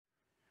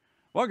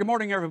Well, good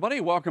morning, everybody.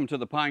 Welcome to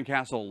the Pine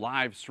Castle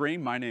live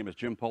stream. My name is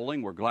Jim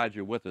Poling. We're glad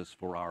you're with us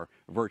for our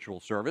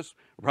virtual service.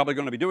 We're probably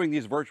going to be doing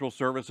these virtual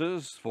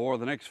services for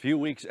the next few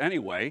weeks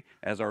anyway,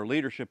 as our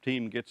leadership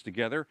team gets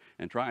together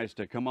and tries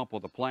to come up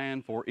with a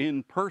plan for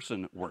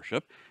in-person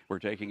worship. We're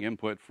taking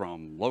input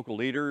from local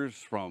leaders,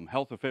 from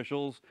health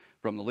officials,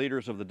 from the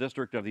leaders of the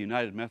District of the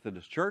United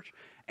Methodist Church,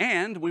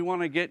 and we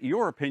want to get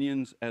your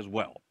opinions as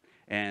well.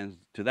 And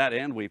to that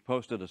end, we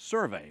posted a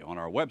survey on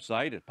our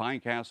website at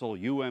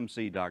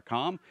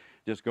pinecastleumc.com.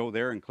 Just go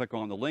there and click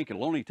on the link.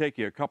 It'll only take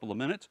you a couple of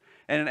minutes,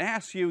 and it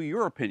asks you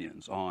your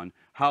opinions on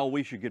how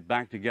we should get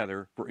back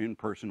together for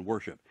in-person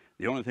worship.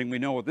 The only thing we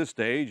know at this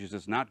stage is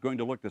it's not going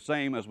to look the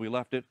same as we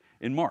left it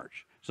in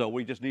March. So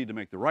we just need to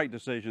make the right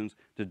decisions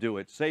to do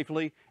it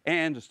safely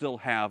and to still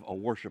have a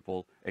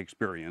worshipful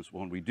experience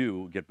when we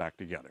do get back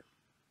together.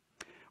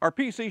 Our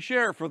PC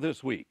share for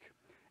this week.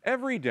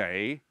 Every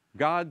day,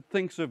 God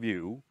thinks of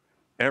you.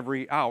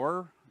 Every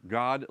hour,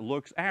 God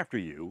looks after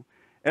you.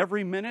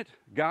 Every minute,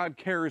 God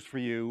cares for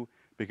you,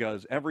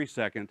 because every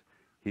second,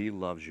 He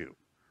loves you.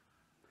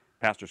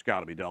 Pastor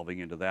Scott will be delving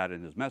into that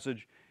in his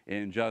message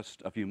in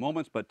just a few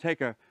moments, but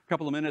take a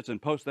couple of minutes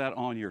and post that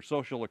on your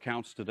social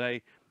accounts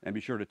today, and be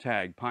sure to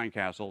tag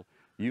Pinecastle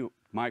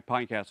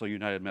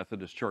United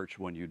Methodist Church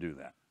when you do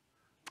that.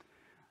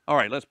 All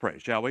right, let's pray,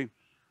 shall we?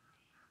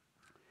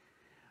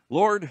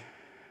 Lord,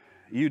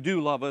 you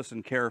do love us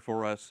and care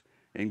for us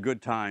in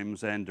good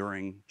times and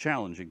during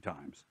challenging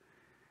times.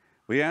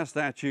 We ask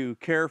that you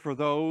care for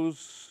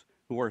those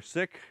who are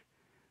sick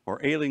or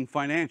ailing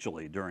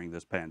financially during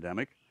this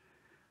pandemic.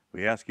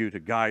 We ask you to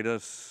guide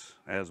us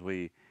as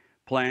we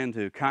plan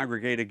to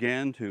congregate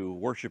again to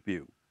worship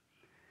you.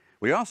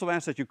 We also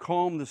ask that you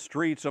calm the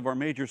streets of our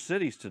major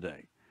cities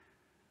today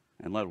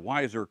and let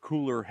wiser,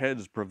 cooler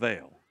heads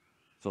prevail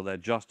so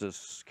that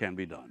justice can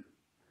be done.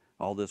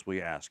 All this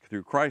we ask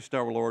through Christ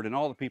our Lord, and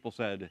all the people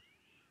said,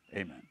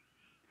 amen.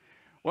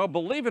 Well,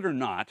 believe it or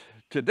not,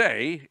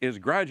 today is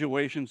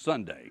graduation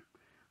Sunday.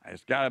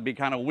 It's got to be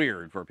kind of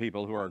weird for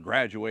people who are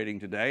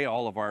graduating today,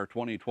 all of our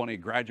 2020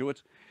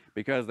 graduates,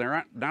 because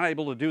they're not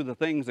able to do the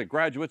things that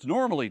graduates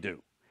normally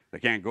do. They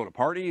can't go to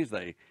parties,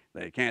 they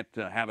can't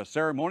have a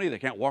ceremony, they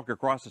can't walk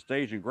across the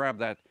stage and grab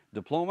that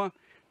diploma.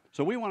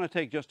 So we want to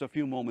take just a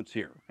few moments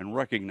here and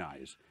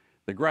recognize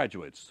the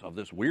graduates of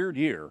this weird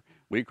year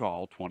we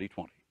call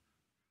 2020.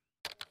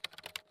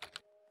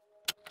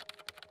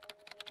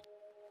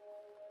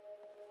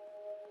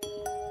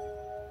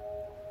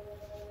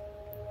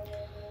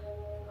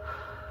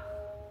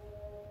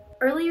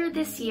 Earlier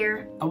this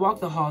year, I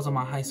walked the halls of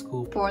my high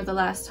school for the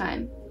last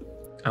time.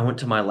 I went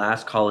to my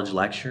last college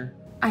lecture.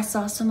 I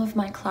saw some of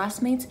my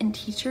classmates and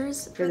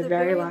teachers for the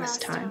very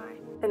last time.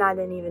 And I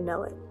didn't even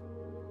know it.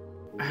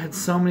 I had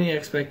so many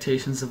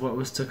expectations of what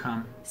was to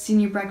come.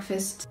 Senior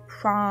breakfast,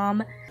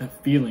 prom,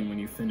 that feeling when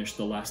you finish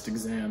the last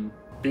exam,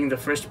 being the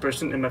first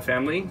person in my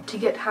family to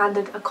get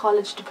handed a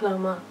college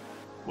diploma,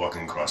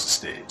 walking across the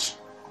stage,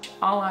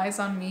 all eyes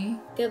on me,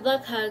 good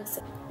luck hugs,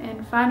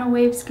 and final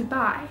waves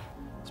goodbye.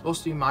 It's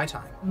supposed to be my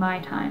time. My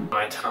time.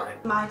 My time.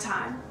 My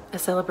time. A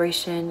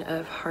celebration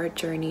of hard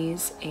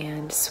journeys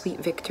and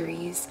sweet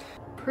victories.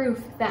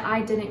 Proof that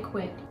I didn't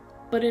quit.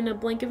 But in a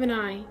blink of an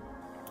eye,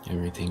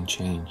 everything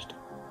changed.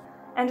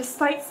 And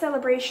despite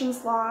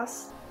celebrations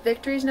lost,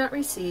 victories not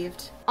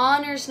received,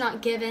 honors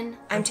not given,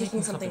 I'm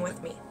taking something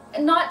with me.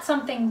 Not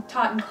something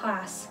taught in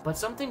class, but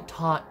something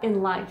taught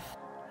in life.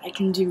 I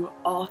can do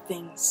all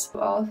things.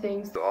 All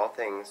things. Do all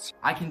things.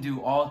 I can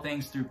do all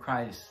things through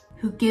Christ,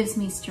 who gives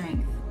me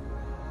strength.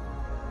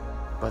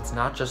 But it's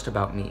not just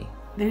about me.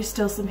 There's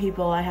still some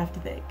people I have to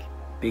thank.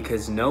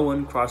 Because no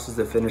one crosses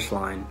the finish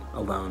line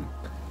alone.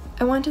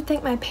 I want to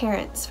thank my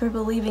parents for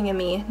believing in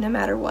me no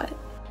matter what.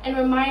 And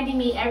reminding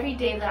me every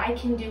day that I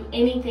can do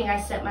anything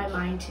I set my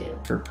mind to.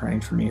 For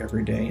praying for me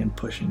every day and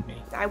pushing me.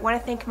 I want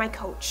to thank my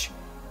coach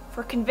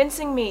for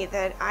convincing me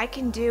that I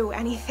can do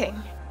anything.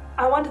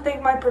 I want to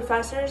thank my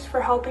professors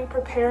for helping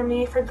prepare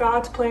me for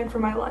God's plan for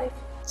my life.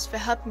 It's for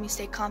helping me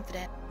stay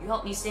confident. You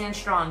helped me stand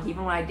strong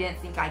even when I didn't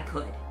think I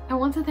could. I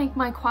want to thank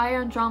my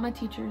choir and drama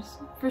teachers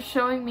for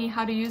showing me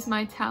how to use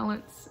my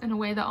talents in a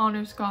way that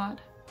honors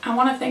God. I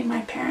want to thank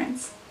my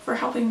parents for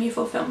helping me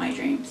fulfill my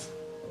dreams.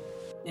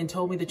 And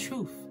told me the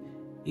truth,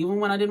 even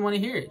when I didn't want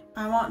to hear it.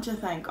 I want to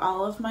thank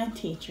all of my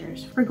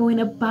teachers for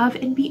going above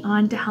and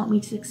beyond to help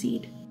me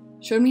succeed.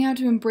 Showed me how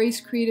to embrace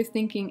creative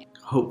thinking.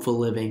 Hopeful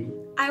living.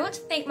 I want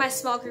to thank my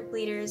small group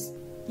leaders.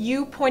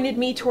 You pointed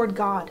me toward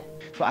God.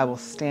 So I will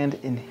stand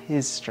in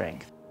His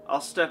strength.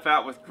 I'll step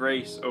out with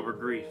grace over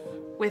grief.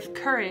 With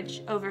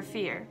courage over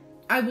fear.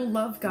 I will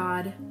love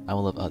God. I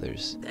will love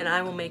others. And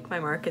I will make my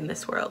mark in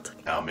this world.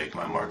 I'll make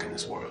my mark in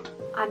this world.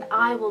 And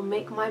I will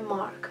make my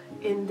mark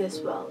in this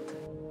world.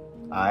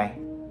 I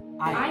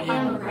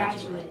am a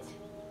graduate.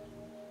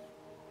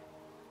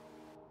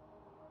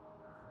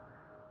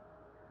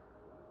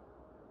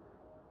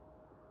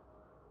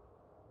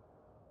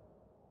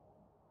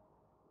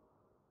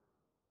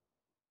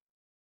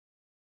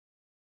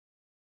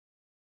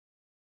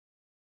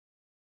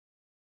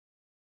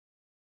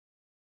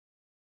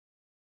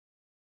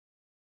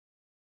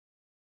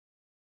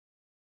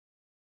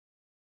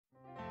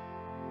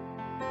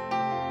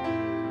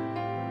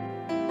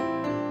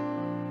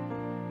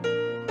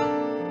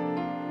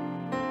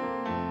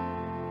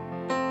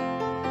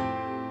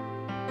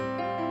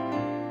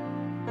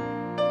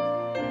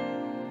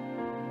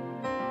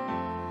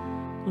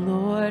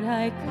 Lord,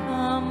 I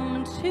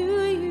come to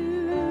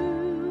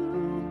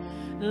you.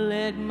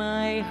 Let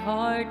my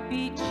heart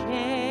be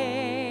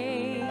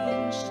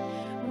changed,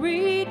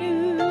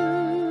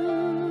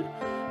 renewed,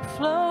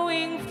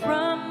 flowing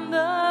from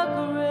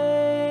the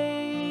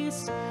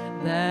grace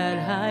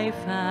that I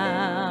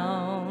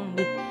found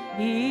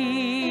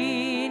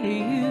in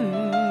you.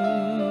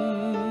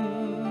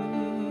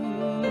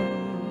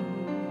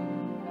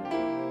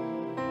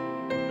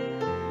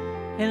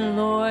 And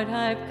Lord,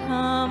 I've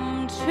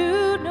come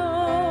to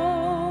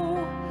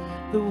know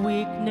the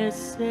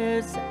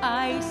weaknesses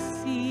I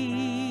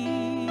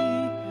see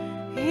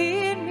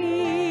in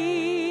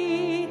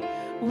me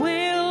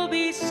will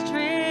be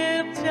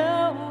stripped away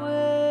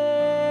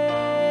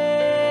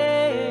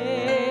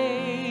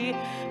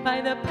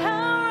by the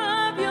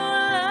power of your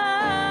love.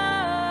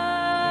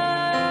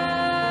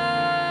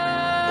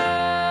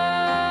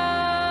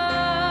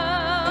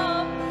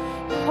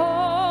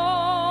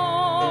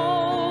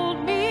 Hold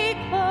me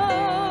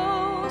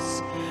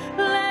close,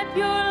 let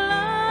your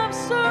love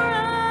surround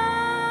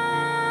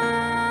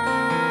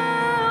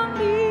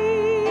me.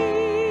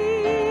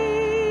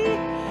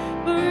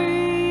 Bring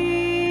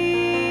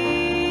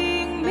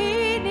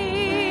me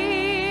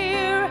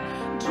near,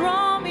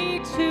 draw me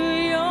to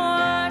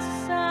your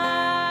side.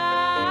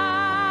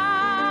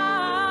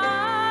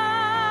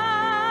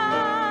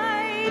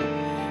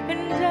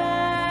 And as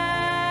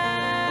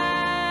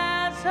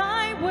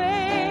I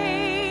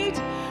wait,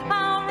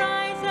 I'll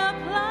rise up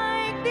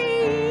like the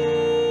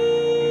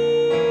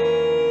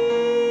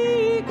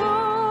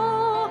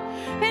eagle,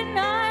 and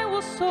I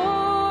will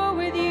soar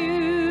with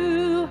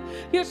you.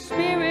 Your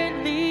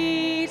spirit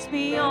leads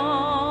me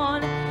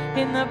on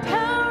in the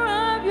power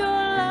of your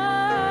love.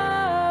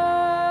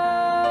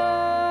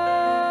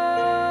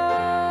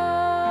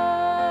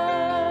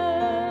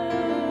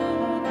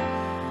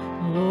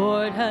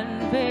 Lord,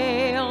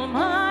 unveil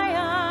my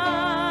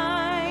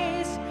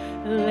eyes,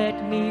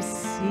 let me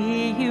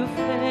see you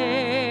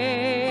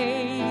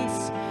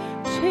face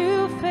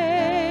to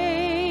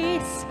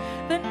face,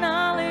 the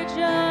knowledge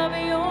of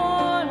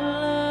your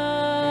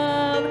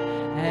love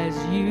as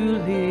you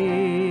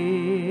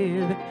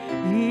live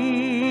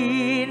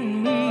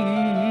in me.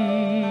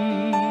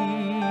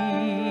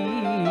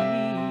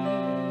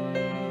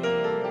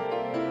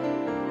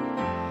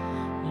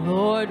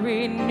 Lord,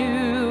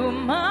 renew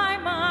my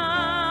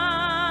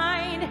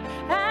mind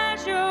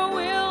as your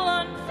will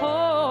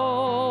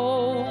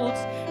unfolds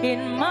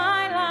in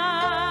my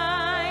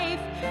life,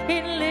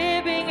 in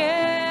living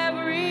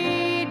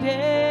every day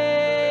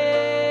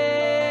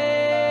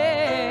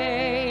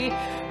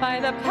by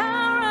the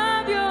power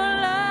of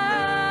your love.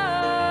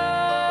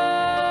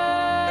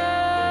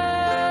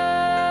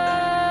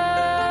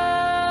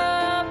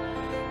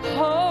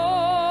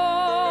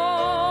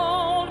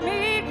 Hold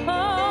me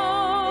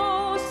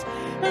close,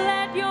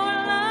 let your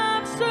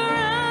love surround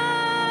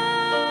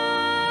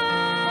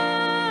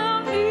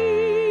me.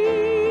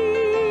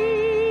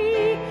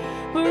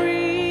 Bring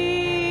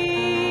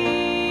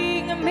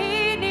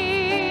me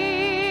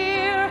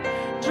near,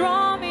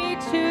 draw me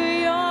to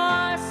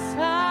your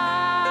side.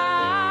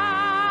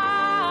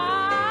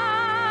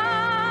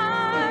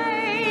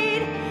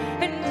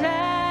 And as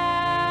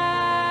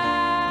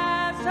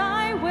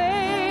I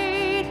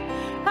wait,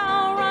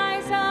 I'll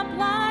rise up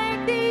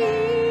like the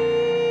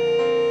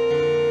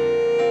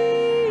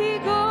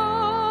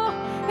eagle,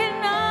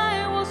 and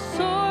I will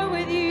soar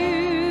with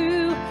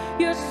you.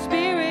 Your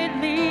spirit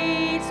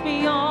leads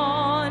me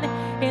on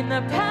in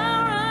the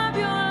power of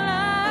your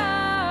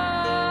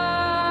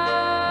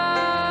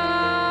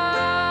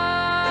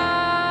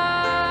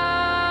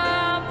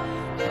love.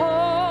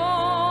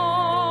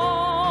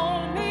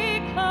 Hold me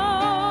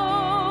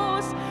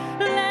close,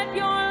 let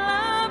your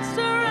love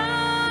surround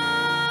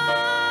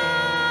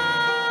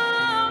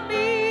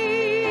me.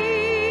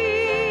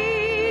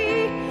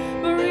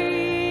 Bring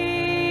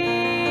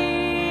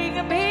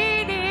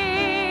me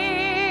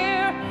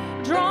near,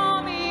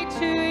 draw me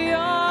to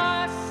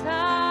your side.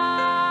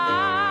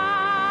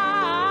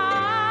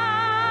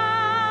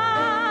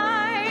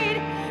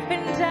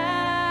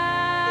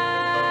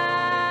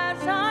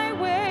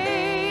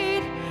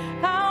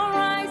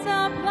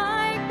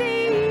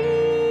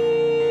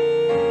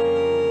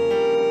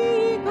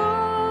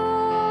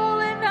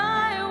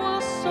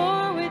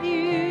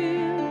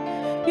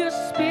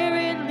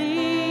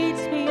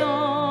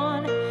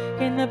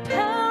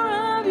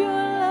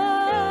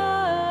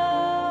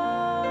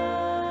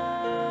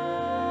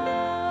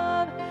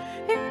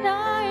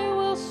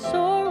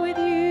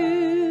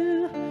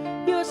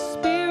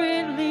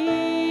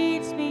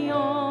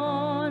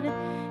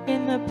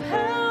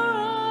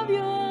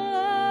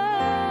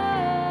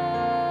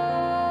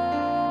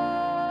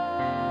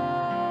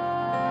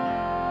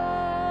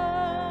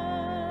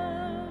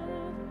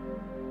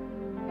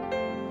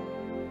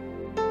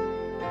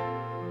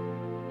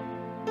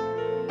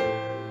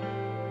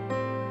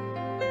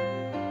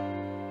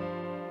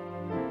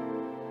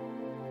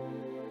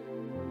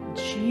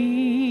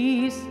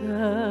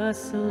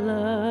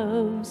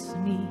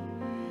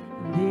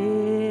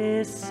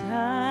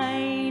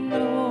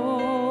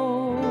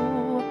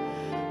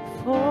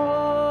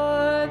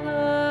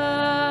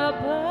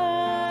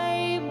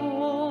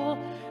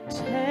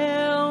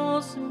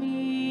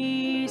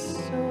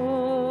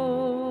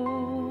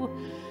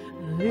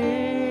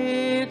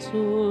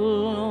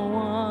 little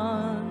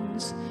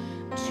ones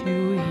to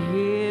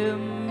him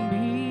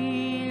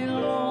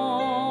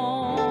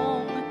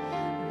belong.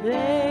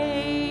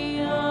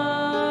 They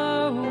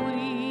are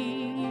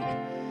weak,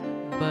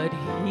 but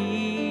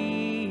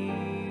he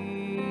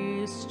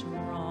is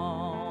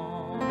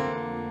strong.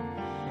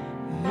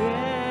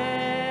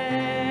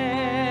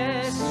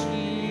 Yes,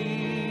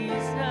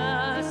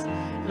 Jesus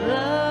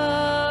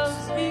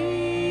loves me.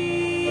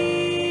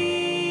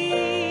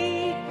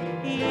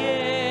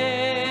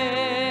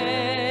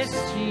 Yes,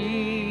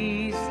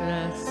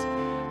 Jesus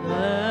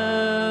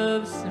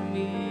loves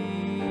me.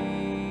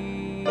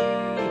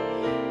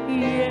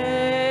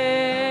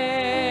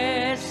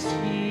 Yes,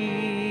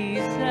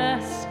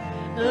 Jesus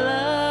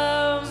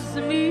loves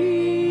me.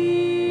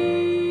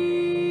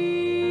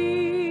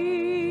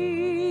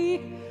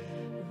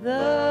 The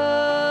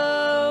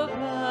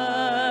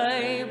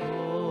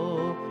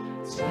Bible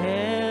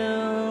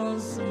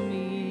tells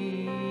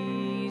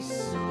me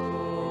so.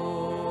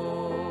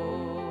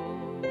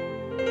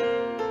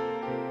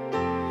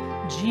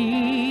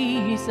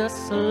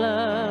 Jesus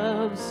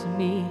loves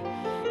me,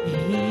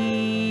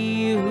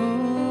 he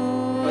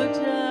who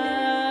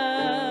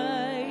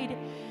died,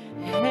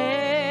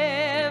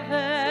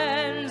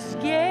 heaven's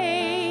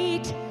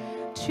gate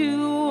to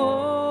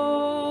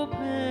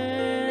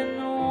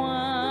open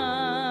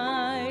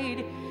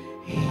wide.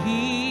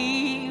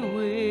 He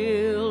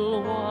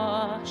will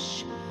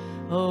wash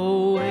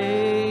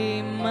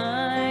away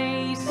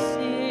my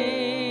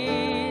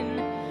sin.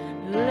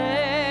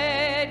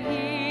 Let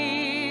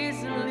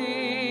his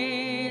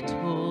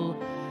little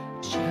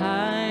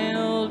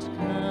child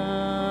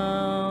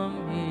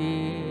come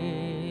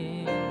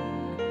in.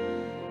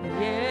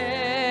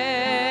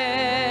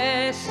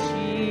 Yes,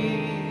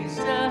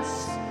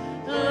 Jesus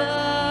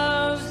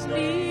loves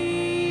me.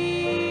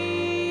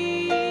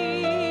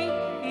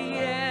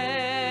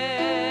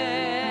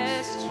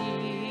 Yes,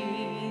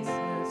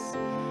 Jesus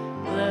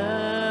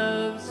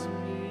loves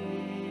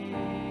me.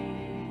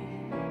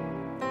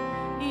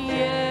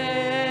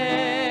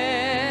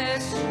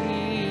 Yes,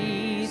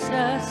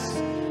 Jesus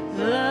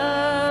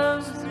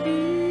loves me.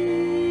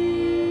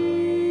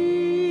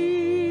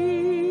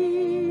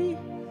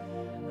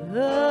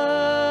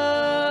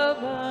 The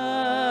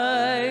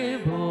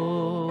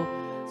Bible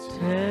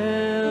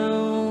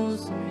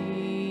tells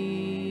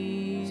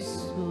me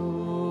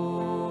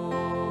so.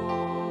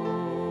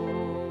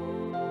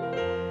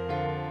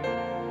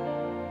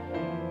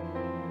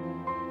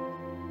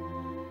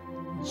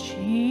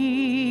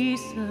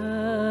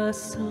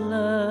 Jesus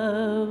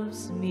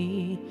loves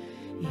me,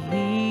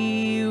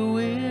 he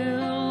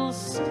will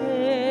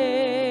stay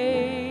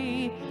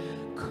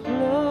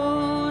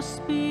close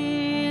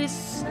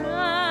beside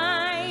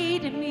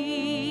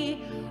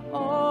me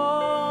all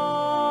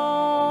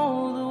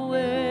the way.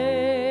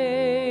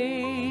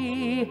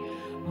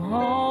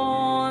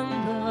 On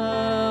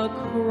the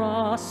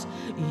cross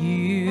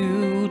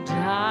you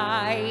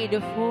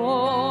died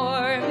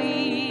for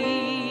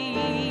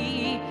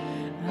me.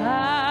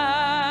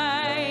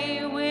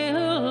 I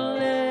will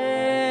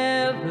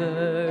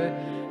ever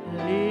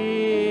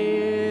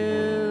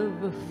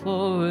live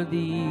for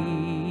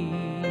thee.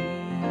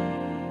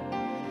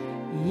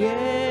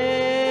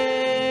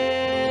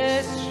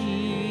 Yes,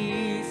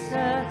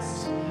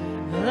 Jesus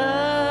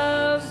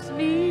loves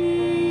me.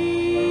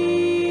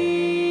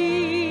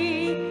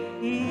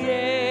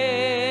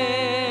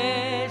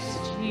 Yes,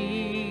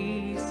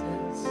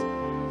 Jesus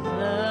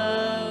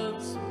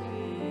loves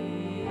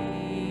me.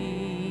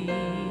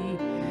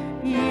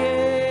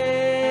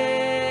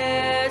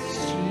 Yes,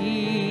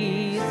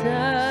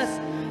 Jesus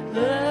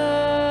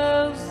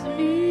loves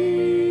me.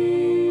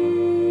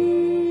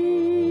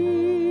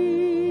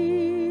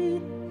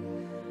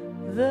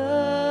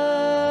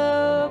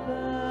 The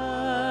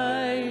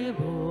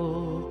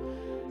Bible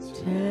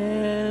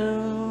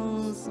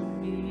tells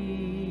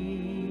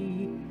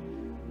me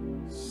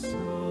so.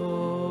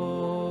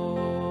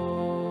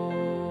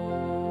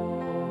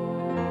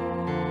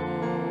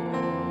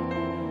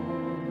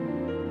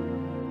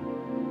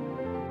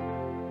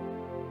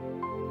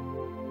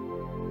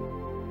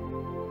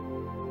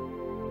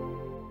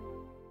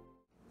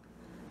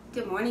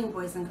 Good morning,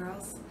 boys and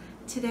girls.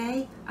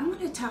 Today, I want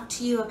to talk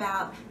to you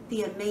about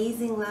the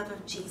amazing love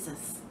of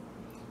Jesus.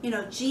 You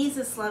know,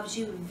 Jesus loves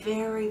you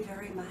very,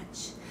 very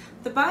much.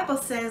 The Bible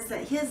says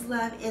that his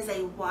love is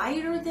a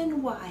wider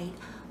than wide,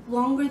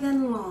 longer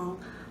than long,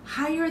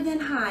 higher than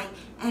high,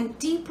 and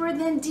deeper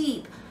than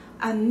deep.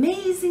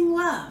 Amazing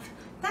love.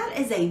 That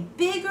is a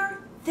bigger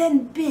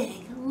than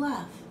big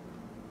love.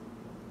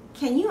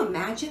 Can you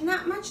imagine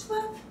that much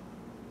love?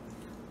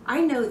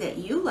 I know that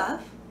you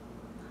love.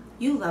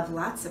 You love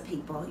lots of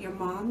people, your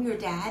mom, your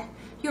dad,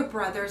 your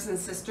brothers and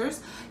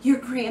sisters, your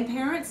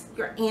grandparents,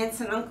 your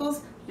aunts and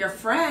uncles, your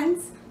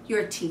friends,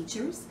 your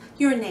teachers,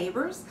 your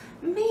neighbors.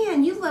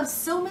 Man, you love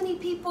so many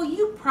people,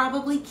 you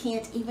probably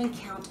can't even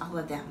count all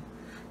of them.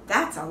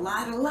 That's a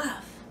lot of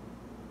love.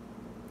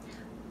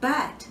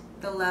 But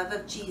the love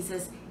of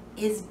Jesus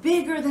is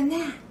bigger than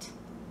that.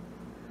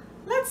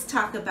 let's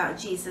talk about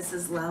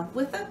Jesus' love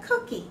with a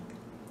cookie.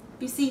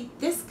 You see,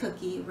 this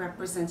cookie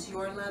represents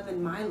your love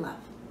and my love.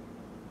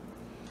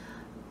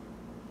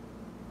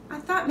 I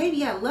thought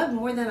maybe I loved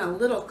more than a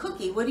little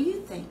cookie. What do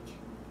you think?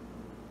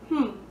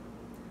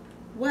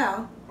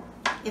 Well,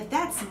 if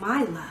that's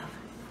my love,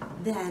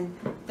 then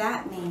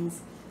that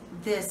means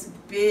this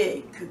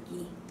big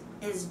cookie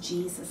is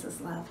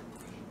Jesus' love.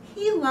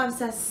 He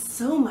loves us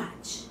so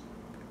much.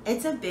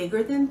 It's a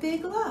bigger than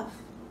big love.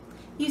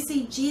 You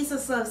see,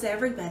 Jesus loves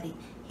everybody.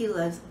 He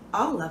loves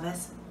all of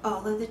us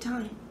all of the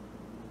time.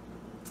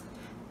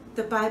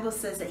 The Bible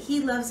says that he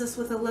loves us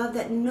with a love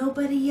that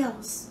nobody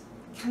else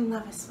can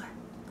love us with.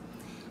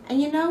 And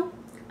you know,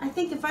 I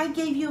think if I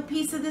gave you a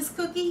piece of this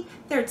cookie,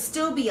 there'd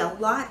still be a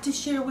lot to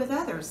share with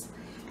others.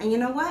 And you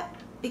know what?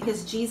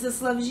 Because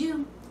Jesus loves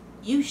you,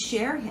 you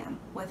share him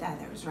with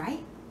others,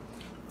 right?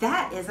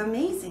 That is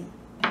amazing.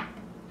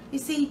 You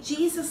see,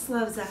 Jesus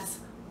loves us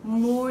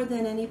more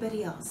than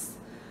anybody else.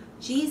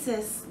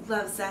 Jesus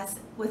loves us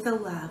with a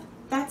love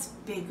that's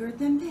bigger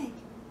than big.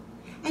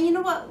 And you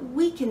know what?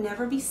 We can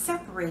never be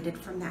separated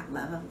from that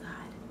love of God.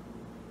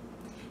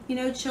 You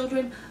know,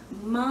 children,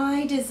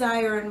 my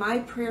desire and my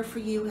prayer for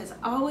you has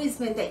always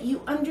been that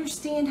you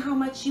understand how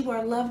much you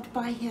are loved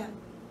by him.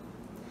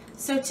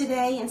 So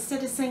today,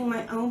 instead of saying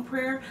my own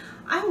prayer,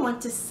 I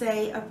want to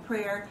say a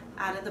prayer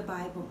out of the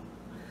Bible.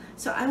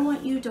 So I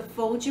want you to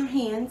fold your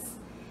hands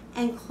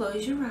and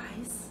close your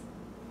eyes.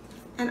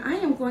 And I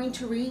am going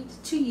to read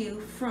to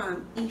you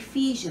from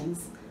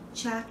Ephesians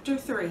chapter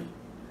 3,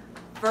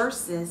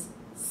 verses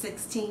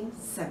 16,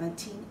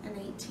 17, and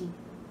 18.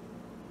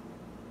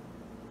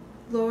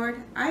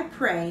 Lord, I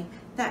pray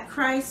that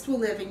Christ will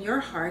live in your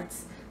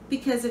hearts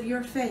because of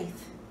your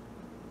faith.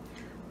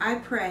 I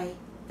pray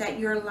that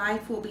your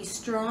life will be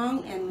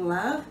strong in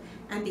love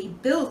and be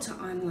built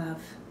on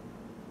love.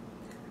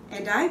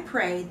 And I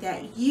pray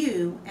that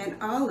you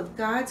and all of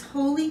God's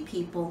holy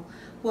people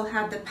will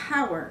have the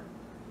power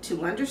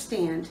to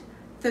understand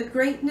the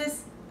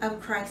greatness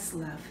of Christ's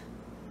love.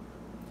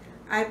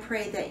 I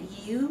pray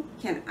that you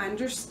can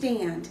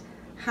understand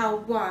how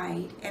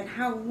wide and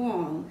how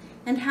long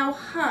and how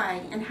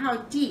high and how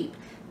deep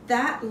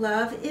that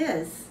love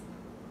is.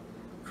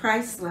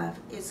 Christ's love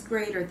is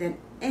greater than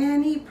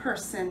any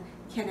person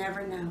can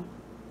ever know.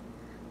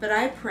 But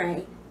I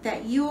pray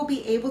that you will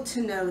be able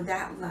to know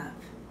that love.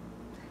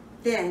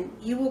 Then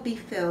you will be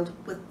filled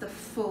with the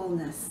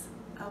fullness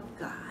of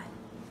God.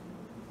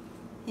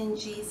 In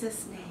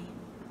Jesus' name,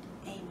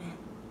 amen.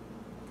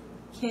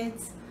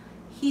 Kids,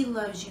 he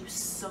loves you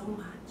so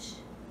much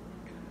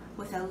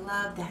with a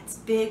love that's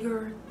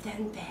bigger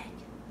than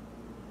big.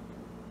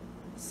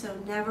 So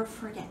never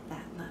forget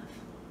that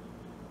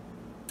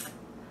love.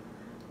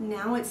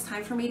 Now it's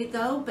time for me to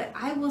go, but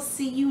I will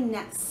see you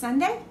next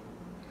Sunday.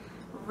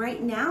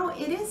 Right now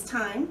it is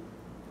time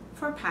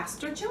for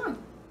Pastor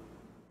John.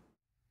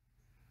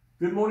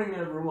 Good morning,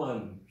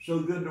 everyone. So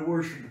good to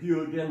worship with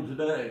you again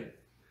today.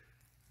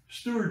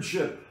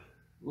 Stewardship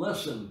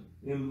lesson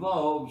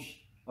involves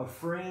a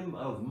frame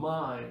of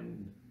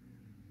mind.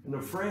 And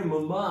a frame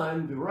of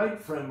mind, the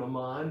right frame of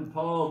mind,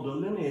 Paul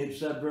delineates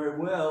that very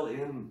well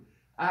in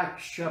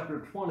Acts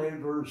chapter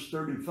 20, verse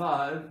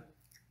 35.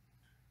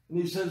 And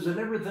he says, "In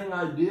everything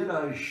I did,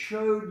 I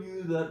showed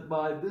you that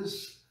by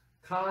this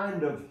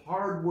kind of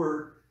hard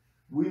work,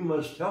 we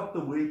must help the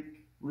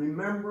weak,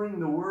 remembering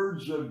the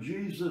words of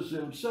Jesus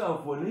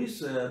himself when he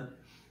said,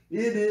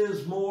 'It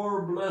is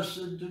more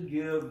blessed to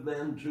give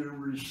than to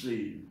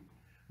receive.'"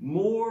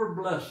 More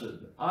blessed.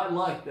 I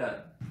like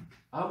that.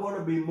 I want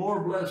to be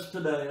more blessed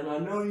today, and I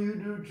know you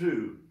do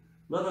too.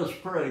 Let us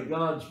pray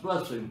God's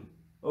blessing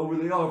over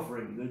the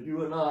offering that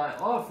you and I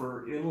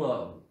offer in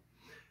love.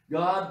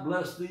 God,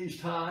 bless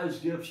these tithes,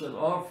 gifts, and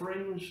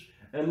offerings,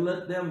 and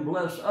let them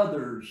bless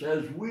others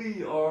as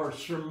we are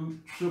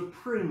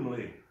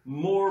supremely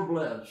more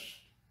blessed.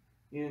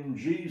 In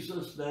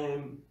Jesus'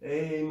 name,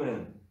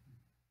 amen.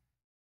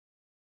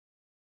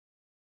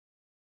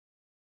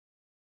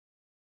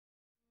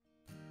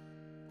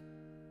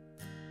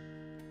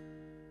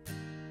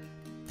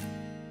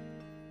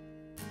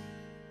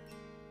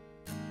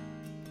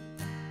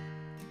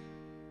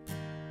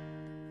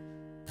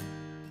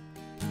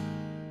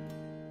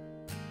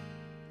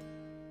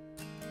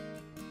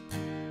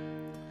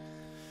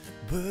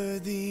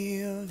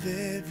 Worthy of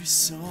every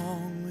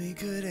song we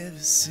could ever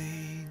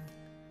sing,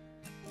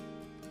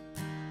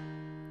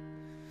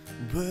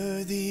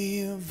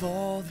 worthy of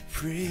all the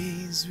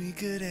praise we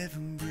could ever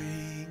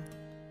bring,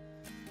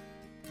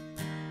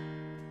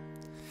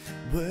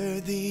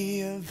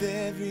 worthy of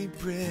every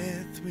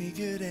breath we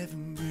could ever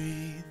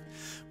breathe.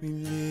 We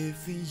live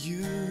for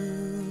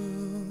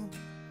you.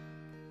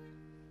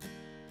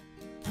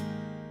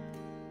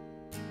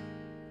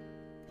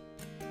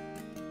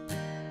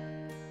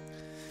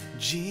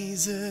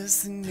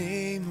 Jesus, the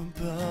name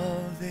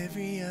above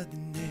every other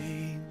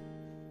name.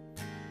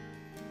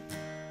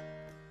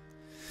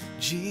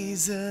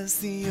 Jesus,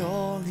 the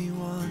only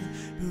one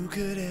who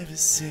could ever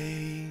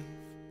save.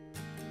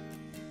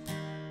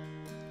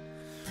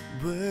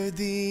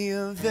 Worthy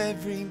of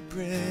every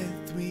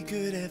breath we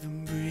could ever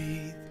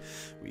breathe,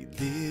 we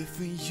live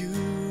for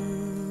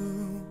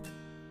you.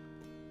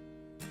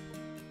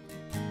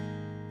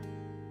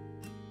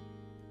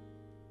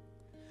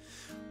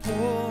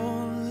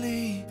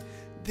 Holy,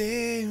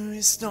 there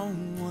is no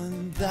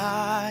one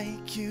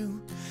like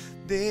you.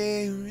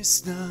 There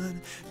is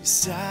none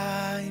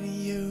beside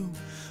you.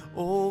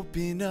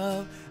 Open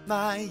up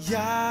my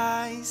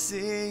eyes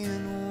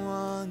in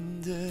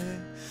wonder.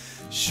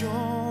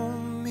 Show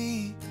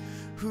me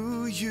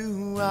who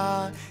you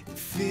are and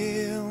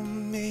fill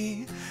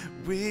me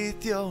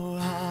with your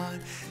heart.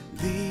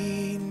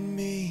 Lead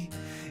me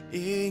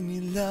in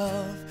your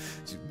love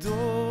to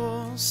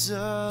those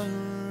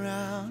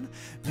around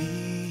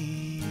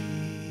me.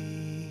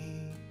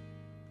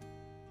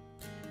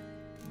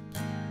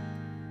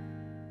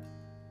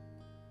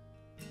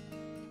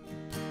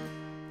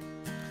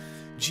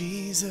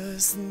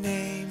 Jesus, the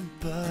name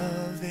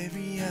above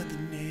every other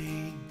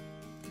name.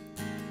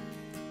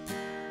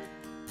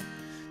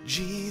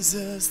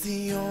 Jesus,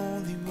 the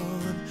only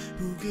one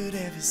who could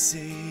ever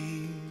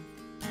save.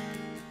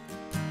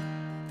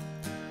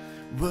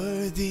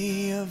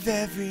 Worthy of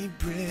every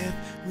breath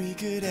we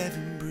could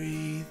ever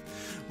breathe,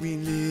 we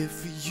live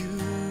for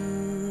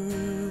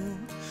you.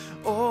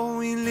 Oh,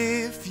 we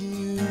live for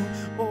you.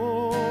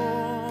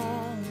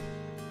 Oh,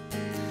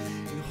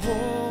 and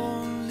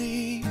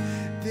holy,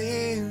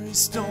 there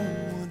is no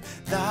one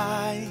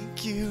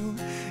like you.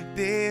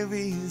 There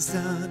is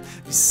none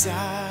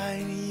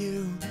beside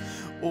you.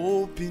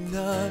 Open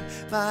up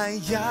my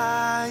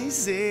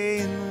eyes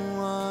in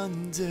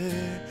wonder.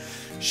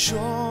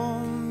 Show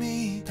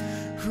me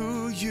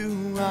who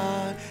you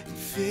are and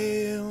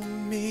fill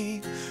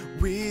me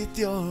with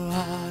your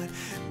heart.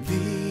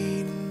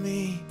 Lead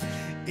me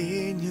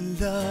in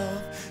your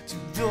love to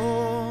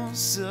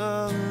those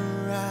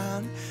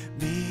around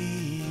me.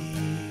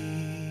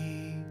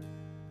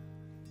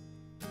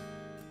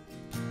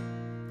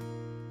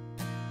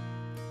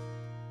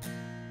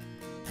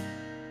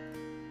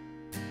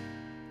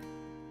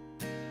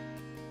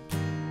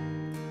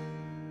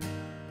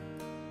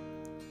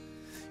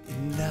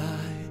 And I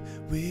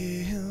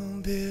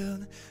will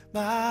build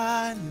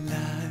my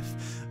life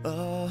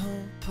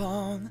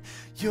upon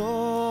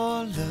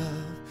your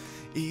love.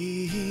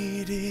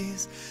 It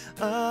is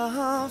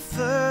a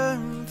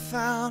firm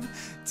foundation,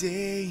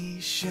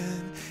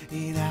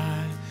 and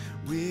I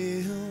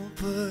will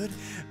put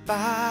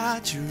my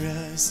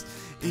trust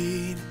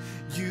in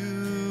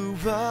you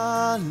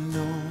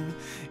alone.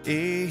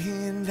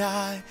 And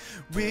I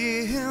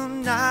will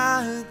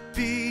not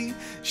be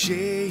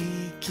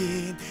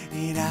shaken,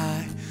 and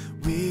I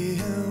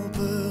will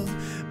build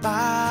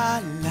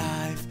my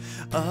life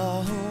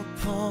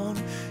upon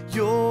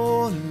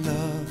your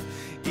love.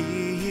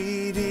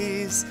 It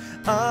is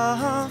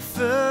a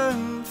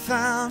firm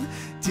foundation,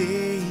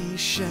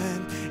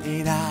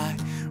 and I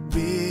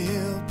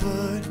will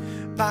put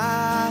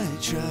my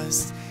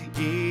trust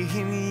in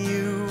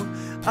you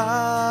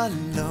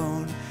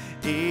alone.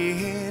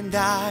 And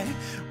I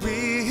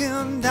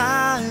will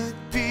not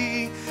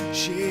be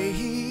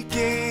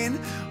shaken.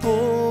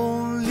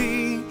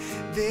 Holy,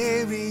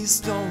 there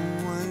is no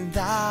one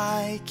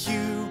like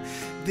you.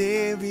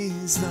 There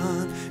is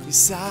none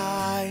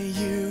beside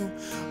you.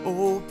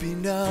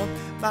 Open up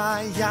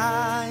my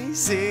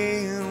eyes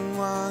in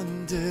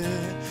wonder.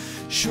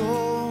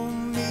 Show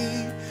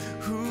me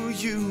who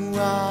you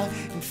are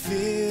and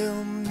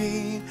fill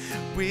me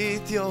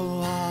with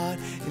your heart,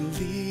 and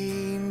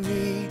lead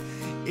me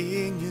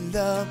in your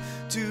love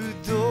to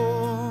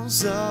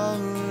those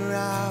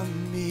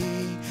around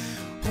me.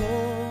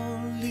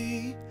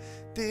 Holy,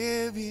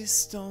 there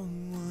is no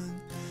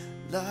one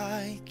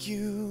like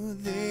you.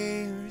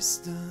 There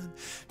is none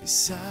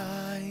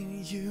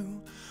beside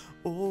you.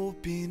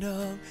 Open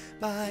up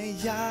my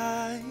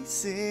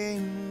eyes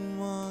in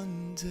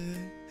wonder.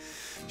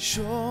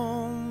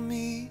 Show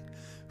me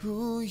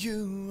who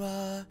you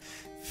are.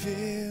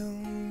 Fill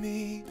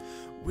me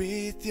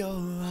with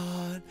your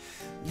heart.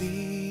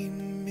 Lead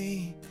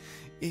me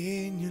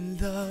in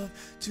your love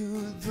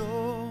to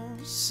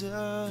those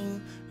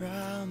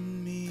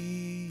around me.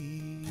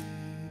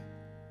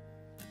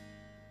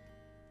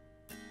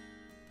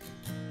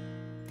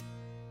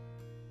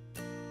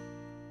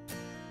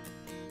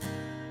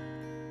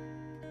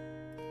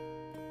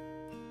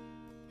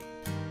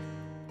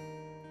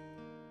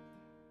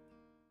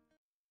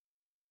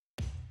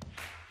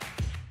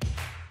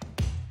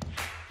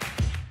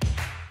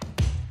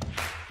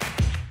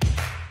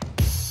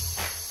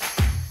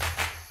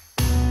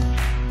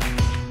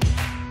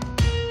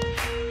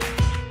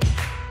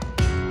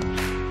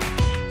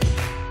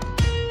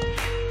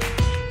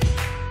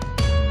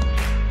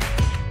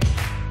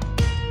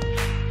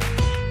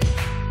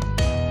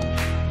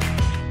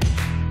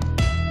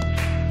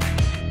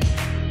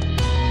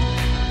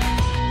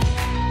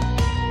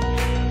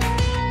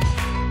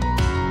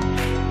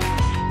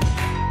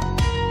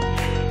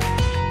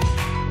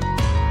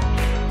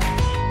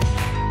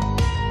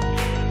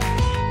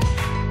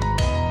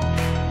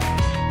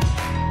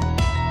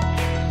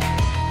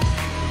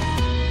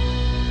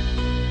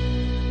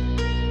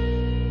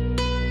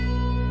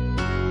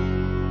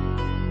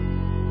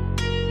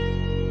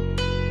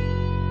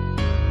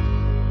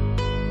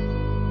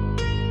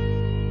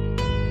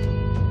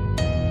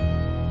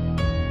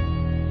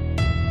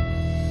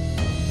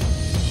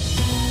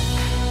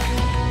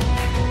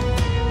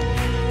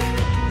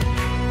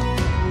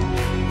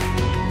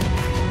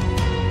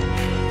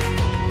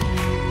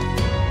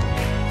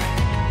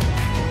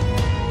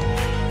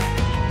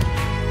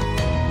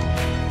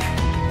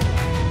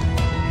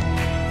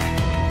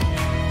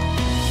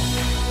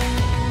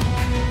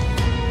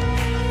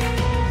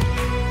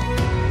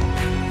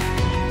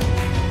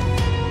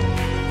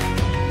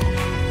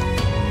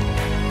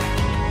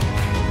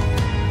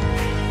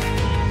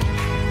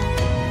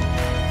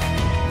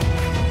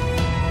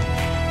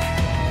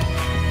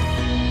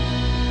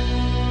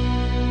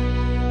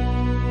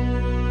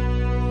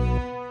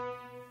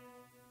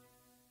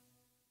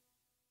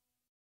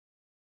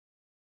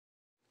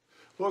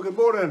 Well, good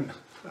morning,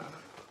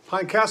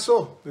 Pine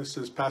Castle. This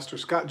is Pastor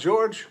Scott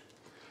George,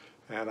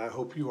 and I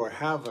hope you are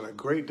having a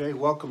great day.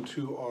 Welcome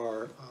to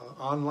our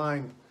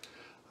online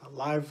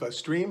live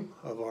stream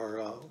of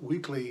our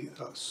weekly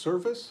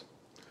service,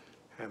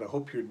 and I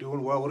hope you're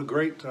doing well. What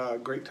a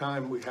great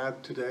time we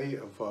had today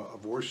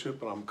of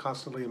worship, and I'm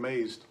constantly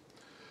amazed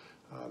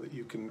that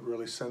you can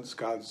really sense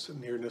God's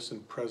nearness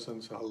and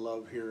presence. I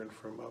love hearing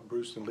from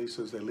Bruce and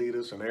Lisa as they lead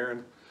us, and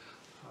Aaron.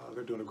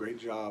 They're doing a great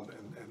job,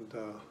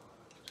 and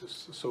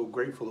just so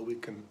grateful that we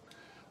can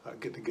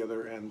get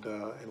together and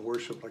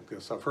worship like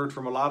this. I've heard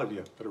from a lot of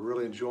you that are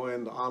really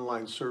enjoying the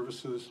online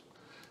services,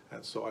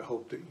 and so I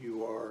hope that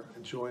you are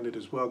enjoying it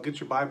as well.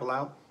 Get your Bible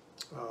out,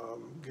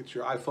 get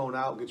your iPhone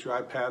out, get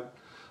your iPad. I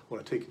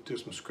want to take you to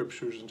some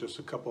scriptures in just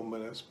a couple of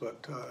minutes,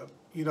 but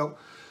you know,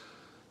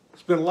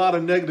 there's been a lot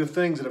of negative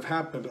things that have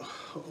happened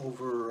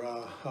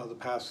over the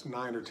past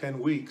 9 or 10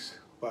 weeks,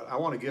 but I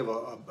want to give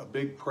a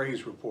big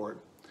praise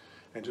report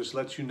and just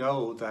let you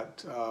know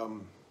that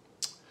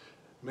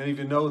many of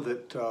you know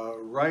that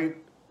right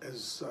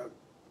as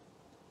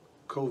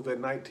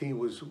COVID-19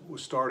 was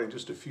starting,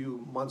 just a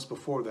few months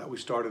before that, we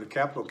started a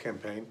capital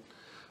campaign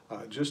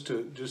just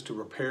to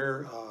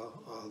repair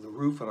the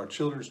roof in our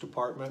children's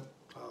department.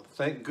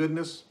 Thank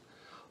goodness,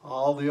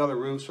 all the other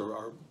roofs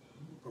are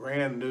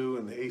brand new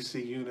in the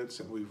AC units,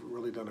 and we've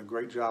really done a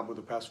great job with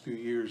the past few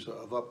years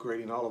of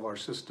upgrading all of our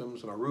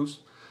systems and our roofs.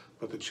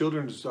 But the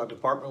children's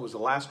department was the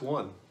last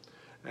one.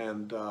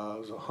 And it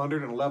was a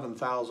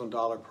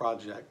 $111,000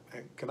 project.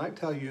 And can I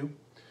tell you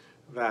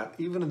that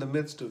even in the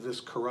midst of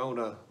this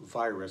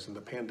coronavirus and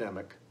the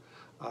pandemic,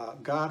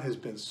 God has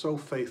been so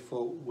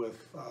faithful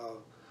with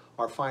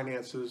our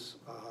finances.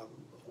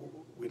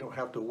 We don't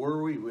have to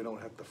worry, we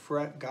don't have to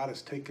fret. God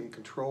has taken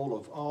control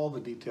of all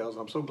the details.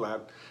 I'm so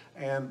glad.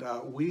 And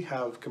we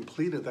have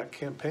completed that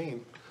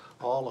campaign.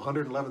 All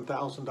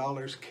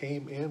 $111,000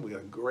 came in. We had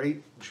a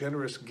great,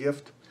 generous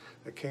gift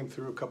that came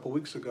through a couple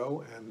weeks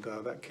ago, and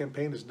that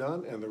campaign is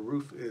done, and the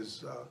roof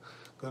is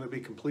going to be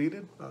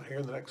completed here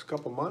in the next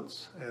couple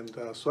months. And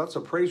so that's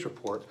a praise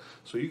report.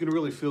 So you can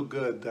really feel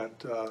good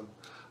that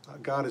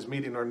God is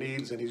meeting our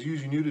needs, and He's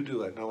using you to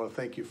do it. And I want to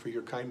thank you for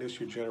your kindness,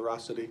 your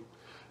generosity,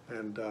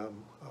 and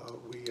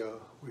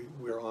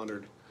we are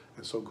honored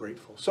and so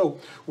grateful. So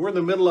we're in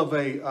the middle of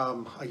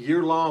a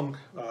year-long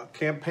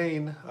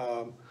campaign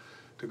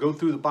to go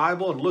through the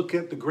Bible and look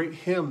at the great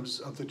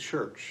hymns of the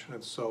church.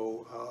 And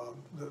so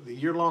the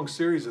year-long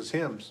series is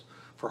hymns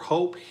for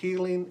hope,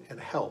 healing, and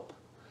help.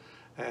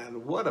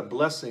 And what a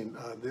blessing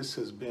this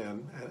has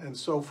been. And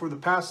so for the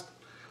past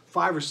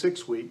 5 or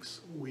 6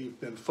 weeks, we've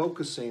been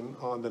focusing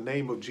on the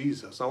name of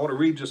Jesus. I want to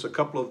read just a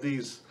couple of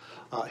these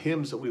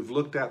hymns that we've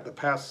looked at the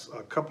past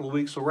couple of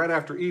weeks. So right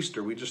after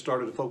Easter, we just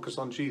started to focus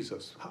on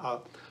Jesus.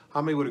 How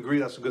many would agree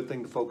that's a good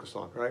thing to focus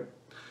on, right?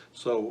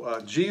 So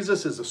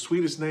Jesus is the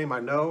sweetest name I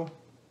know.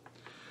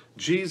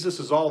 Jesus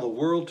is all the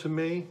world to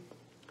me.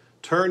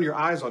 Turn your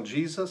eyes on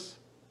Jesus.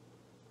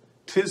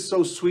 'Tis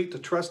so sweet to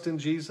trust in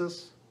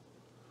Jesus.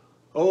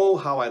 Oh,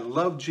 how I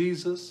love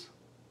Jesus.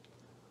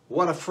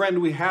 What a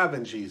friend we have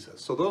in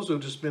Jesus. So those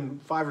have just been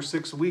 5 or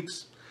 6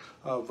 weeks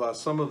of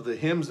some of the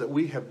hymns that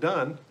we have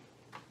done.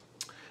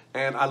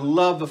 And I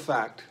love the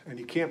fact, and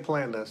you can't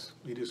plan this,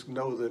 you just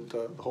know that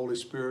the Holy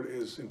Spirit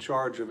is in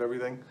charge of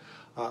everything.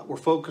 We're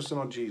focusing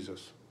on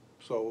Jesus.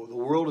 So the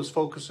world is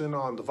focusing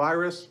on the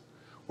virus.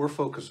 We're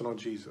focusing on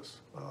Jesus.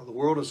 The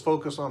world is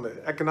focused on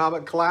the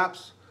economic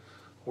collapse.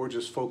 We're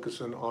just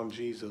focusing on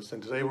Jesus.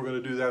 And today we're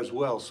going to do that as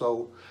well.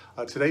 So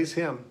today's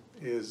hymn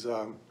is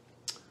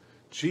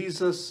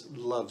Jesus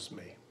Loves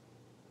Me.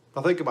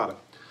 Now think about it.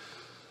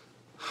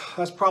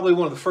 That's probably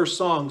one of the first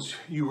songs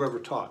you were ever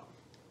taught.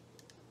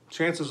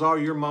 Chances are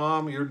your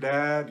mom, your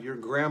dad, your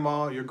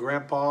grandma, your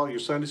grandpa, your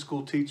Sunday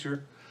school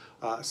teacher,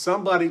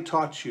 somebody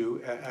taught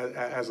you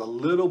as a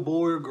little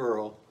boy or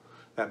girl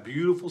that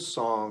beautiful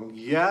song,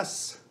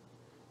 Yes,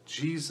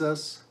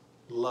 Jesus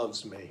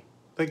Loves Me.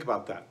 Think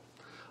about that.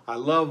 I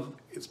love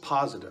it's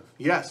positive.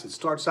 Yes, it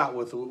starts out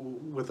with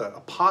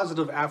a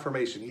positive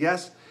affirmation.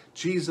 Yes,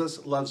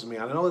 Jesus loves me.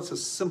 I know it's a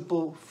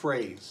simple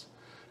phrase,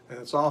 and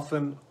it's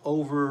often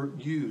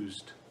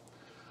overused,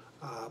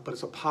 but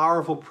it's a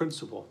powerful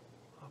principle.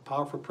 A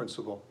powerful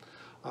principle.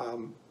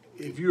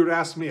 If you were to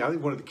ask me, I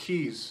think one of the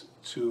keys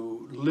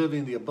to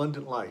living the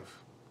abundant life,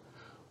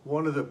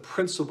 one of the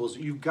principles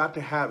that you've got to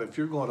have if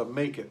you're going to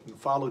make it and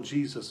follow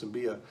Jesus and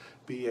be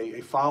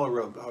a follower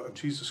of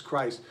Jesus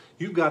Christ,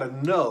 you've got to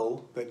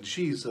know that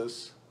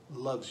Jesus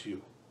loves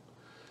you.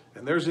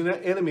 And there's an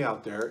enemy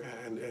out there,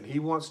 and he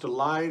wants to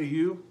lie to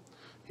you.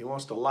 He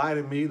wants to lie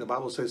to me. The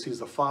Bible says he's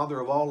the father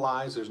of all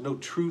lies. There's no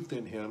truth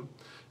in him.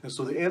 And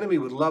so the enemy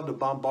would love to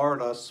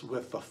bombard us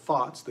with the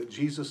thoughts that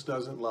Jesus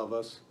doesn't love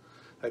us,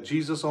 that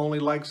Jesus only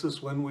likes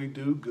us when we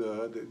do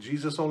good, that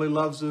Jesus only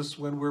loves us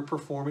when we're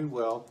performing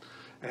well.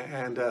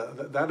 And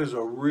that is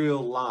a real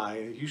lie.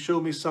 You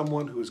show me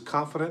someone who is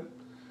confident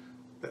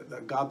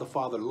that God the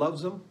Father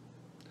loves them,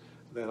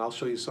 then I'll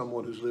show you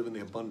someone who's living the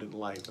abundant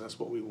life. And that's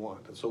what we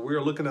want. And so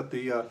we're looking at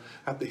the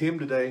hymn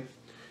today.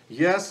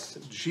 Yes,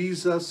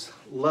 Jesus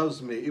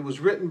Loves Me. It was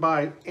written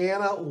by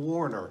Anna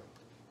Warner.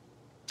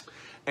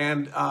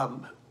 And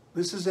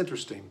this is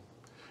interesting.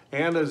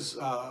 Anna's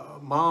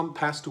mom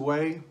passed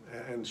away,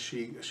 and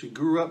she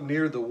grew up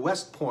near the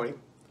West Point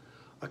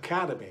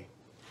Academy.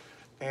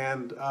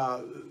 And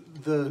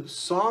the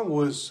song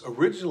was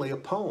originally a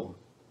poem,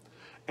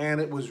 and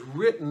it was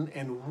written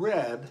and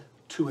read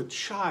to a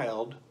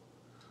child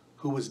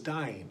who was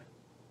dying.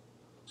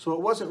 So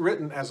it wasn't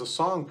written as a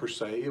song per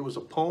se. It was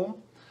a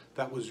poem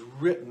that was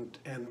written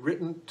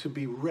to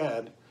be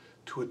read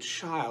to a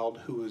child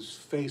who was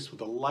faced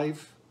with a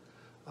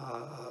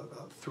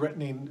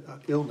life-threatening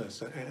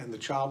illness, and the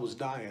child was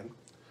dying.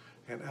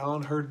 And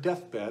on her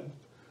deathbed,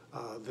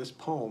 this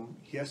poem,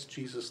 Yes,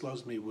 Jesus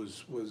Loves Me,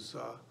 was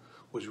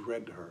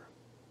read to her.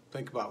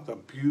 Think about how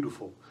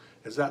beautiful,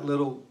 as that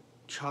little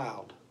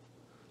child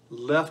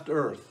left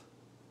earth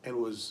and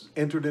was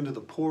entered into the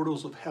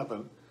portals of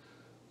heaven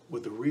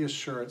with the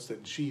reassurance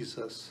that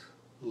Jesus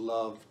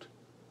loved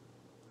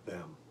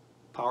them.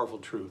 Powerful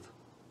truth.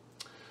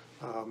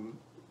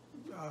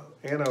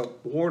 Anna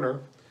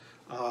Warner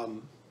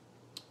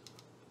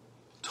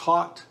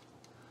taught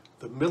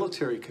the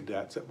military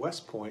cadets at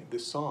West Point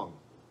this song.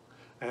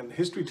 And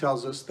history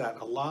tells us that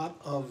a lot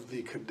of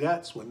the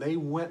cadets, when they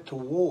went to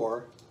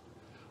war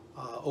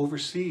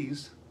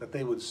overseas, that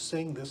they would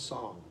sing this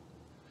song.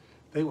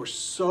 They were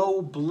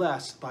so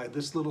blessed by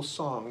this little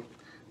song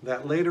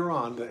that later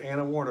on, that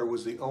Anna Warner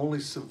was the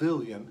only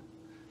civilian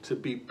to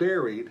be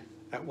buried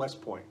at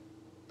West Point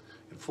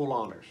in full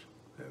honors.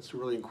 And it's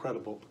really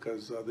incredible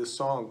because this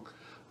song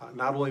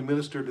not only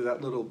ministered to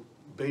that little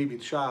baby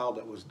child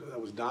that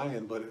was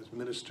dying, but it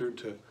ministered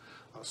to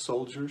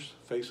soldiers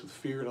faced with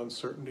fear and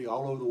uncertainty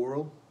all over the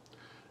world.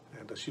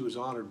 And she was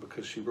honored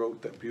because she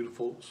wrote that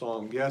beautiful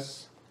song,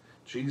 Yes,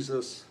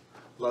 Jesus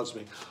Loves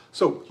Me.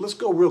 So let's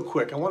go real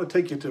quick. I want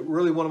to take you to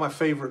really one of my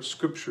favorite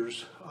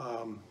scriptures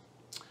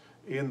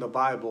in the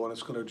Bible, and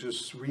it's going to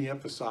just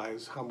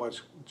re-emphasize how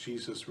much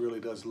Jesus really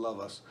does love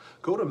us.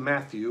 Go to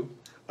Matthew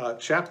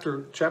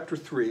chapter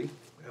 3,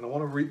 and I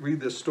want to read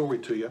this story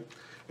to you,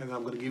 and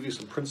I'm going to give you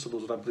some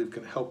principles that I believe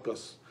can help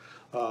us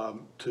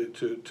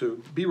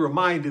to be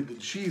reminded that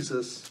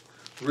Jesus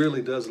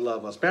really does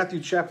love us.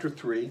 Matthew chapter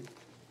 3,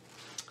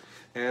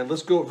 and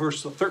let's go at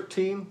verse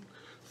 13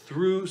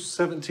 through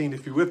 17.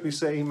 If you're with me,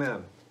 say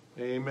amen.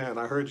 Amen.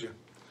 I heard you.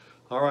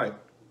 All right.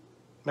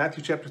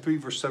 Matthew chapter 3,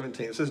 verse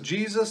 17. It says,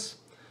 Jesus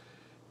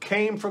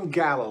came from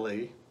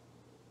Galilee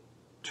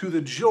to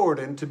the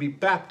Jordan to be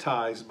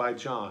baptized by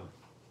John.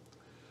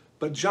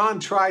 But John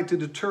tried to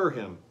deter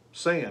him,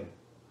 saying,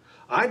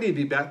 I need to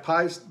be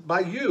baptized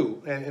by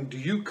you, and do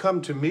you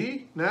come to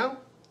me now?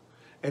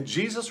 And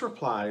Jesus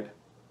replied,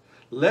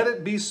 let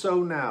it be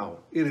so now.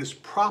 It is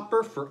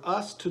proper for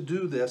us to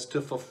do this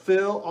to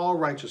fulfill all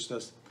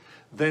righteousness.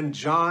 Then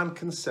John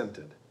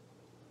consented.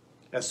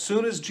 As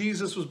soon as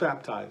Jesus was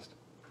baptized,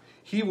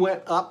 he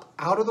went up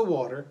out of the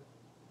water,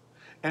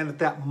 and at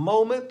that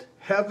moment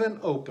heaven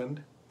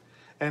opened,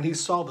 and he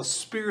saw the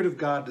Spirit of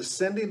God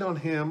descending on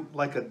him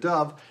like a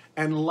dove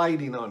and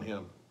lighting on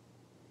him.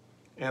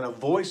 And a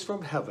voice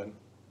from heaven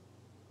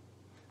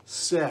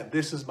said,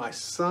 this is my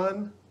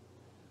Son,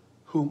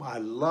 whom I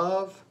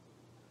love,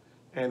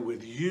 and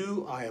with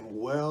you I am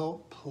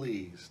well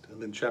pleased.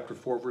 And then chapter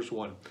 4, verse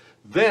 1.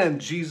 Then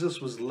Jesus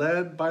was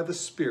led by the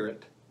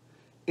Spirit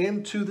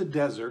into the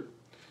desert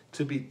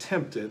to be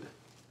tempted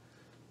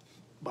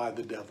by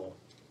the devil.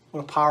 What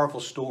a powerful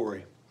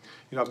story.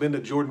 You know, I've been to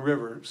Jordan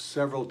River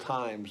several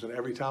times, and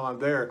every time I'm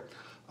there,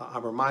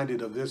 I'm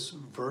reminded of this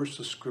verse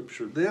of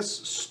Scripture. This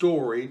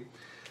story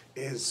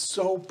is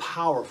so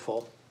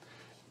powerful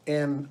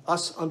in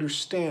us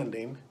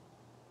understanding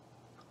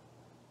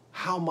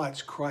how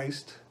much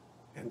Christ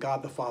and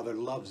God the Father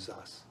loves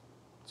us.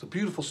 It's a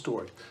beautiful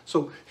story.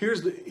 So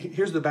here's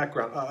the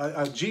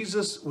background.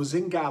 Jesus was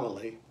in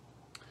Galilee.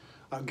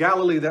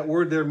 Galilee, that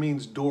word there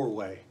means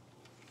doorway.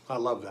 I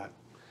love that.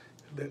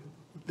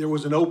 There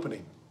was an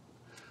opening.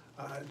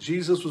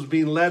 Jesus was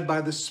being led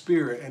by the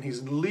Spirit, and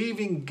he's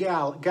leaving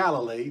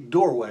Galilee,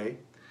 doorway,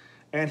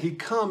 and he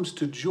comes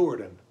to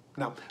Jordan.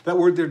 Now, that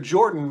word there,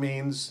 Jordan,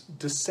 means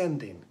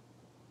descending.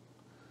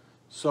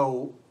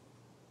 So,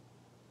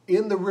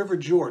 in the River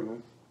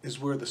Jordan is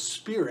where the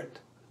Spirit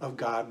of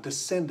God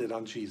descended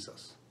on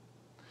Jesus.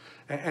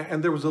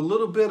 And there was a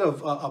little bit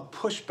of a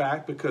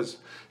pushback because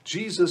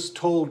Jesus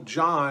told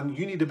John,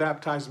 you need to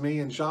baptize me.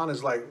 And John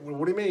is like, well,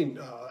 what do you mean?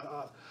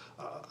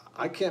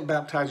 I can't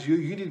baptize you.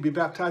 You need to be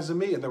baptized in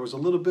me. And there was a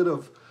little bit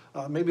of,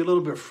 maybe a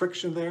little bit of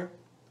friction there.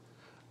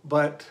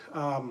 But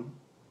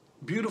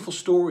beautiful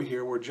story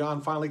here where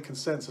John finally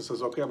consents and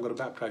says, okay, I'm going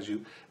to baptize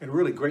you. And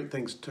really great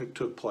things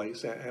took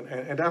place.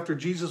 And after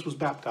Jesus was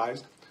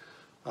baptized,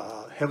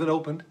 heaven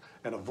opened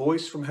and a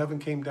voice from heaven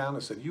came down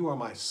and said, you are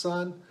my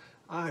Son.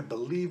 I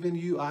believe in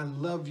you. I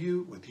love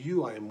you. With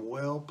you, I am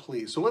well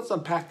pleased. So let's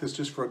unpack this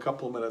just for a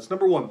couple of minutes.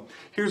 Number one,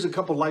 here's a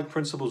couple life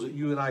principles that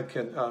you and I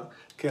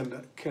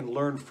can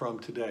learn from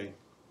today.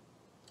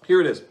 Here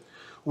it is.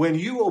 When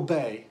you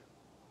obey,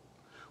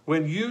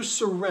 when you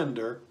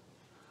surrender,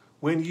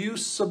 when you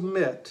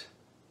submit,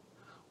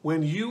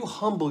 when you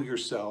humble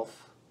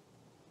yourself,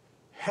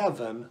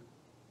 heaven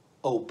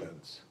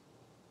opens.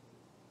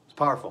 It's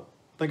powerful.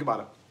 Think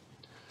about it.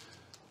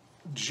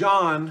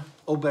 John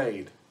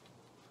obeyed.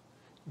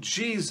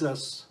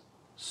 Jesus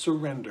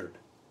surrendered.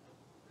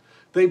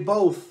 They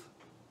both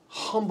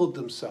humbled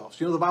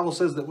themselves. You know, the Bible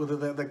says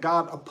that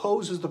God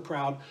opposes the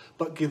proud,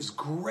 but gives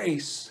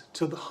grace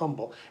to the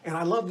humble. And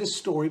I love this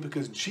story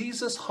because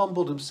Jesus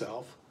humbled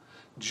himself.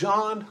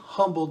 John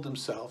humbled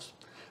themselves.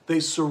 They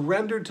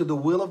surrendered to the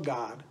will of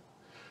God.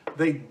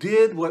 They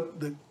did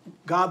what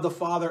God the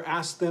Father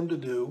asked them to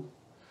do.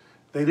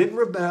 They didn't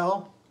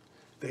rebel.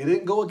 They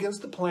didn't go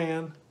against the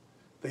plan.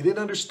 They didn't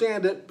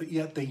understand it, but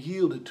yet they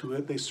yielded to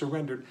it. They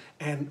surrendered.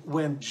 And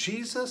when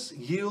Jesus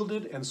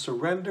yielded and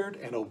surrendered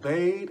and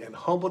obeyed and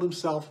humbled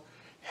himself,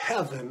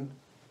 heaven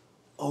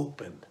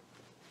opened.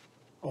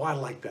 Oh, I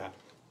like that.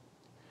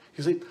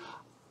 You see,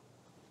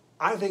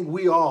 I think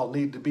we all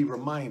need to be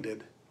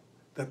reminded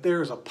that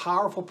there is a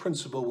powerful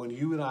principle when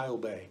you and I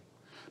obey.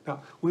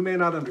 Now, we may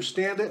not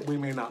understand it. We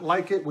may not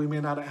like it. We may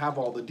not have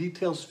all the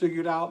details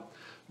figured out.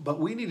 But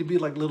we need to be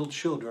like little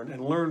children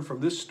and learn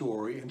from this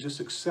story and just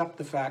accept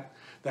the fact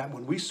that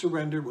when we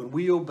surrender, when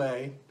we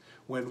obey,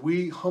 when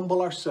we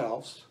humble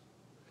ourselves,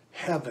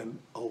 heaven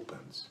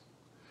opens.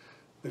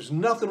 There's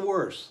nothing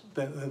worse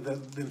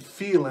than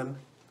feeling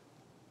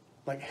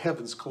like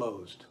heaven's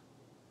closed.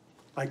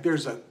 Like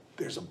there's a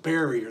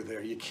barrier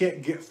there. You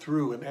can't get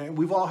through. And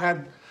we've all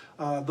had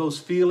those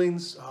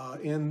feelings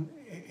in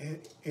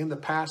the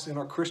past in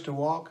our Christian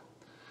walk.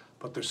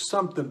 But there's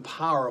something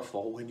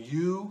powerful when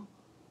you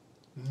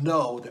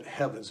know that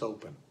heaven's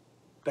open,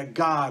 that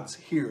God's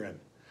hearing,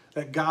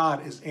 that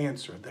God is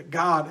answering, that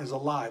God is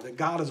alive, that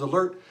God is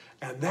alert.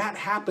 And that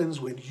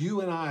happens when you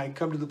and I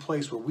come to the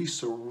place where we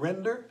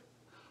surrender.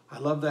 I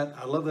love that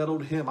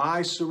old hymn,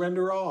 I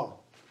surrender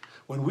all.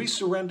 When we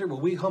surrender,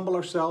 when we humble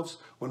ourselves,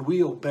 when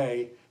we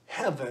obey,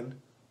 heaven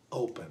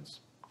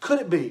opens. Could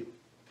it be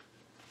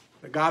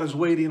that God is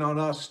waiting on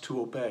us to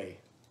obey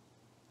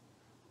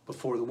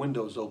before the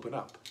windows open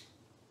up?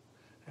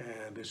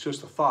 And it's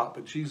just a thought,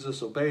 but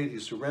Jesus obeyed, he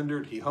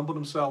surrendered, he humbled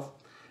himself,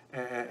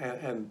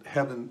 and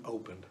heaven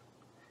opened.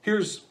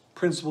 Here's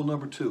principle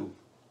number 2.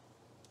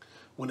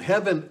 When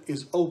heaven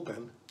is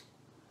open,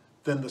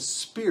 then the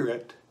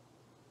Spirit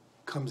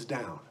comes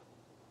down.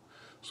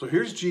 So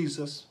here's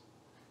Jesus.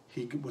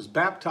 He was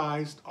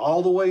baptized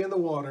all the way in the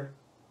water,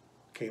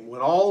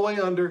 went all the way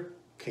under,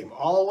 came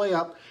all the way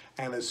up,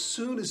 and as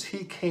soon as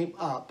he came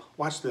up,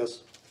 watch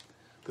this,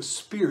 the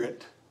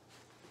Spirit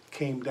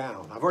came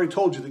down. I've already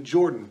told you that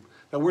Jordan,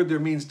 that word there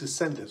means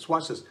descendants.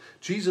 Watch this.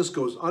 Jesus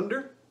goes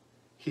under,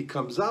 he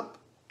comes up,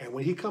 and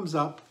when he comes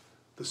up,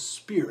 the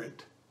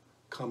Spirit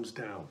comes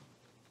down.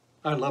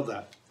 I love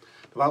that.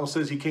 The Bible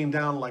says he came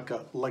down like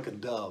a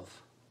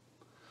dove.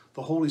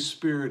 The Holy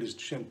Spirit is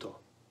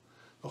gentle.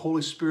 The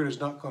Holy Spirit is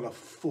not going to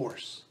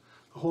force.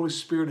 The Holy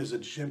Spirit is a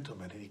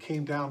gentleman, and he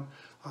came down,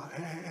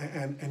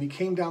 and he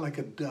came down like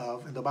a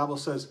dove. And the Bible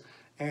says,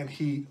 and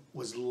he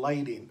was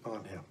lighting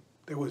on him.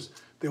 There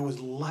was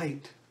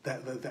light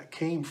that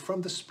came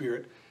from the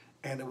Spirit,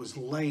 and it was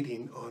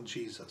lighting on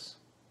Jesus.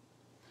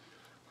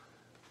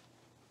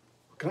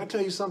 Can I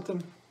tell you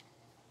something?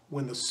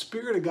 When the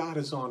Spirit of God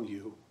is on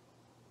you,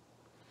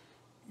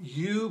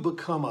 you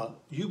become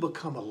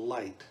a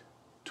light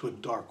to a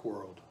dark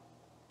world.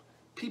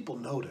 People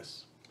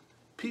notice.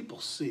 People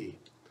see.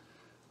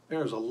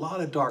 There's a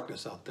lot of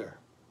darkness out there.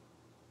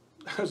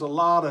 There's a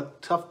lot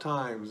of tough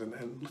times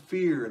and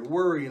fear and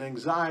worry and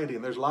anxiety,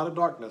 and there's a lot of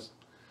darkness.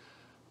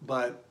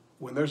 But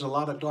when there's a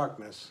lot of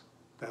darkness,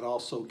 that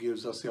also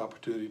gives us the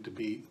opportunity to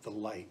be the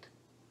light.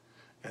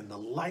 And the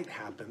light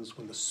happens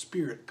when the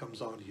Spirit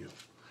comes on you.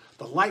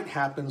 The light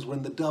happens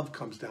when the dove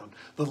comes down.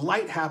 The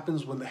light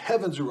happens when the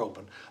heavens are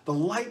open. The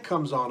light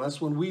comes on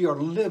us when we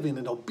are living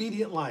an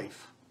obedient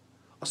life,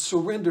 a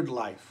surrendered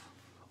life,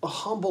 a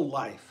humble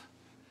life.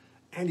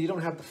 And you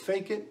don't have to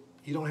fake it.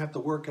 You don't have to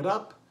work it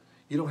up.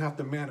 You don't have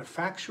to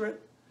manufacture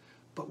it.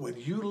 But when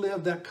you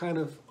live that kind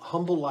of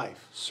humble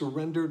life,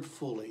 surrendered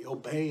fully,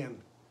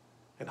 obeying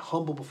and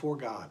humble before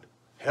God,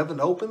 heaven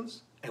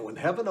opens, and when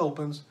heaven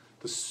opens,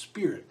 the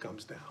Spirit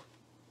comes down.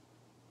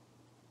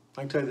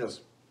 I can tell you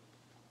this.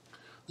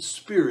 The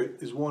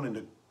Spirit is wanting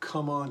to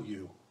come on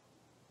you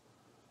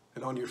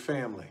and on your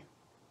family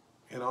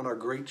and on our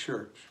great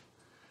church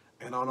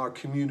and on our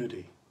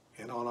community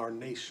and on our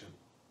nation.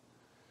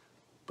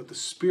 But the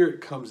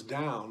Spirit comes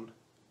down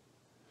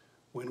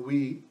when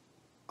we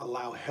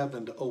allow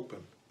heaven to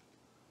open.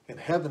 And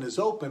heaven is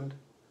opened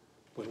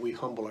when we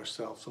humble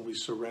ourselves and we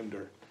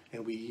surrender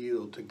and we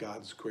yield to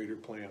God's greater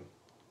plan.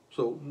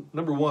 So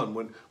number 1,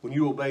 when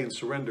you obey and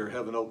surrender,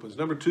 heaven opens.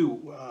 Number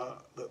 2,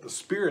 the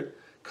Spirit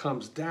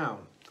comes down.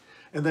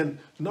 And then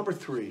number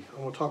 3, I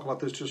want to talk about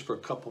this just for a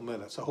couple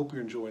minutes. I hope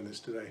you're enjoying this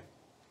today.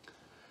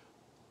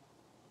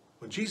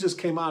 When Jesus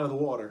came out of the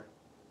water,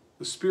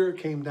 the Spirit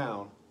came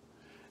down,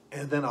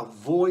 and then a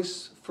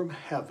voice from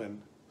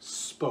heaven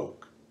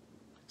spoke.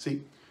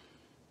 See,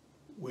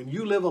 when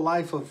you live a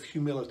life of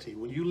humility,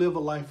 when you live a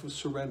life of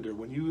surrender,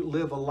 when you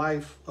live a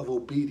life of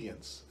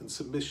obedience and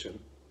submission,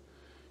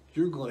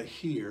 you're going to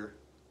hear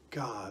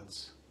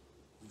God's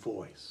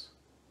voice.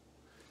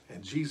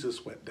 And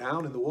Jesus went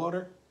down in the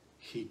water,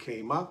 he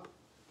came up,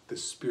 the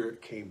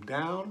Spirit came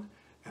down,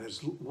 and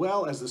as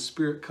well as the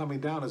Spirit coming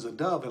down as a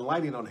dove and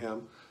lighting on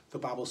him, the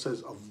Bible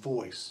says a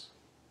voice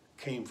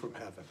came from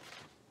heaven.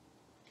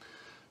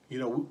 You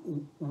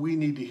know, we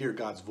need to hear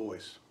God's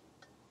voice.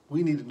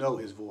 We need to know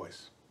his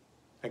voice.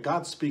 And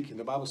God's speaking.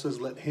 The Bible says,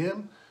 let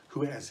him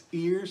who has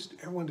ears,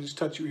 everyone just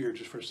touch your ear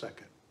just for a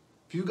second.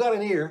 If you got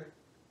an ear,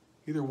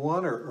 either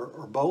one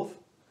or both,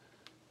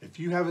 if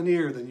you have an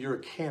ear, then you're a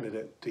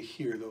candidate to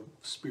hear the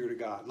Spirit of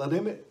God. Let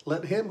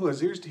him who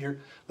has ears to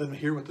hear, let him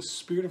hear what the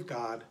Spirit of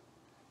God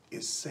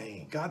is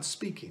saying. God's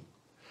speaking.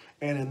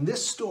 And in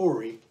this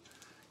story,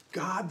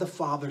 God the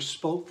Father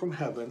spoke from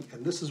heaven,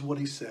 and this is what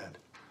he said.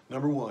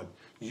 Number one,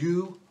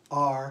 you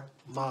are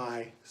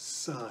my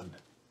son,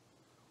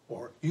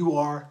 or you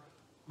are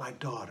my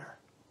daughter.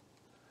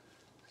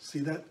 See,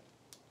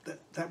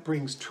 that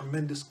brings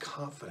tremendous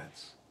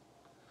confidence.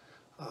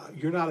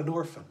 You're not an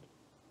orphan.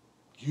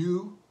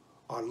 You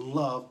are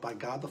loved by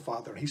God the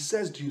Father. And he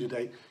says to you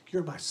today,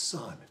 you're my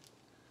son.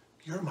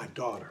 You're my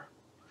daughter.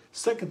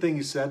 Second thing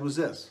he said was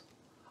this,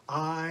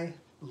 I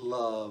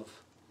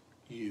love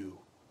you.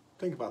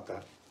 Think about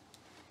that.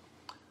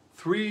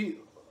 3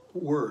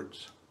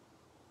 words,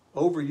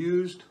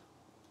 overused,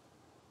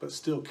 but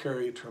still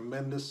carry a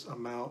tremendous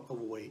amount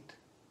of weight.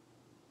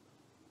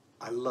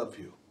 I love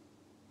you.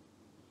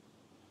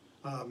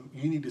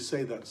 You need to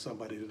say that to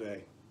somebody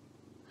today.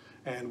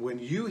 And when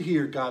you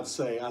hear God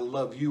say, I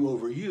love you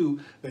over you,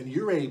 then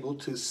you're able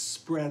to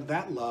spread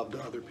that love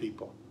to other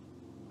people.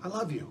 I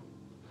love you.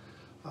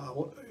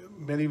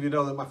 Many of you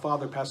know that my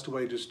father passed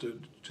away just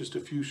a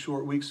few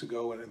short weeks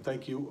ago, and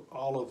thank you,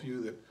 all of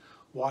you that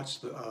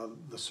watched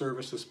the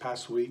service this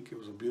past week. It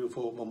was a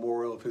beautiful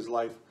memorial of his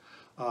life.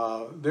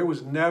 There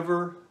was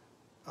never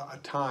a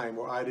time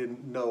where I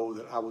didn't know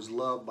that I was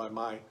loved by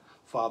my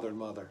father and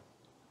mother.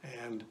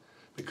 And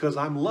because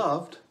I'm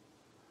loved,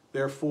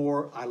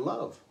 therefore I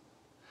love.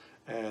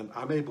 And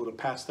I'm able to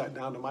pass that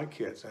down to my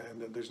kids.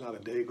 And there's not a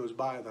day goes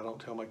by that I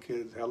don't tell my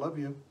kids, I love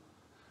you.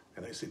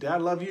 And they say, Dad, I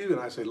love you. And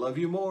I say, love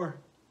you more.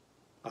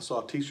 I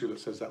saw a t-shirt that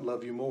says that,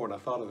 love you more. And I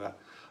thought of that.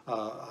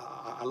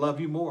 I love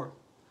you more.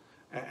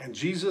 And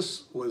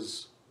Jesus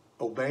was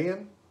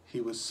obeying.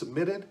 He was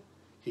submitted.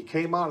 He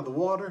came out of the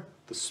water.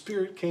 The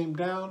Spirit came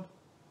down,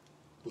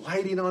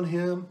 lighting on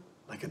him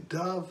like a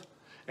dove.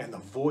 And the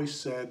voice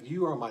said,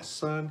 you are my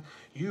son.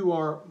 You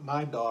are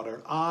my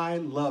daughter. I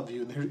love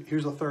you. And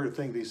here's the third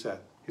thing that he said.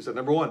 He said,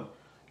 number one,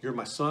 you're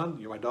my son.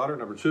 You're my daughter.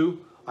 Number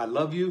two, I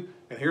love you.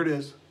 And here it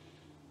is.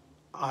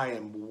 I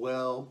am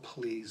well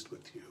pleased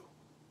with you.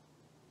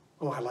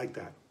 Oh, I like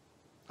that.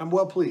 I'm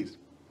well pleased.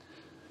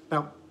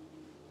 Now,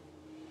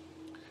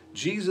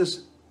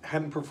 Jesus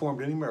hadn't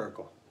performed any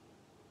miracle.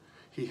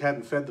 He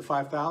hadn't fed the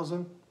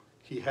 5,000.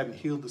 He hadn't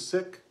healed the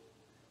sick.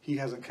 He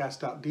hasn't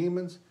cast out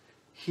demons.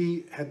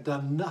 He had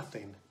done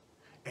nothing.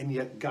 And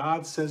yet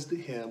God says to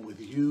him,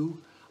 with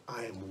you,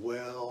 I am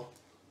well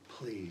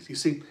pleased. You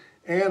see,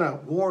 Anna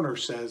Warner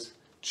says,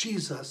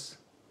 Jesus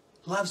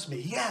loves me.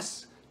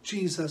 Yes,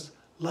 Jesus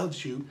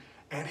loves you.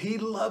 And he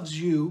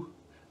loves you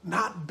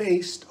not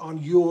based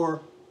on your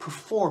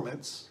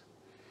performance.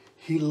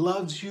 He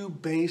loves you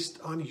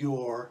based on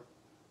your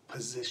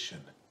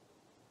position.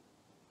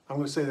 I'm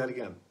going to say that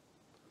again.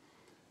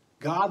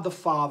 God the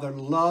Father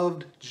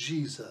loved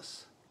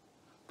Jesus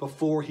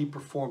before he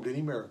performed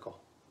any miracle.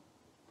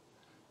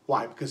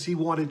 Why? Because he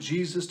wanted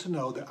Jesus to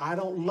know that I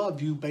don't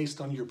love you based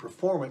on your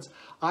performance.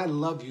 I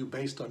love you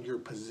based on your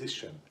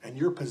position. And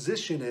your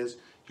position is,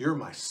 you're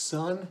my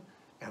son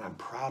and I'm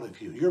proud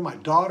of you. You're my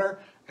daughter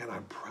and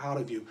I'm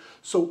proud of you.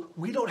 So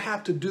we don't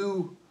have to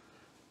do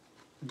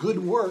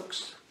good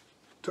works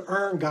to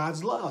earn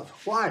God's love.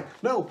 Why?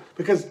 No,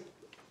 because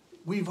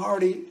we've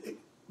already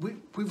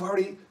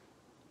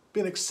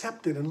been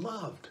accepted and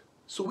loved.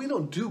 So we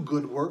don't do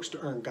good works to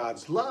earn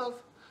God's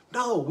love.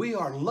 No, we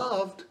are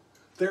loved,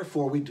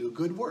 therefore we do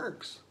good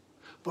works.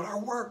 But our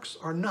works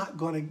are not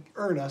going to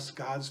earn us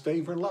God's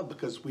favor and love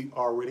because we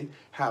already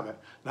have it.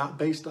 Not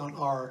based on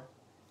our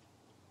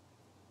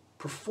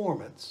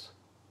performance,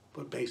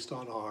 but based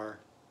on our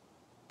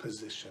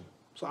position.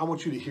 So I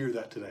want you to hear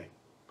that today.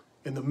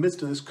 In the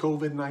midst of this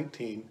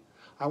COVID-19,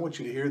 I want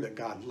you to hear that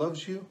God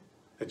loves you,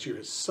 that you're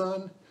his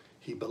son,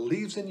 he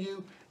believes in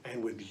you,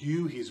 and with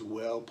you, he's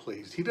well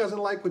pleased. He doesn't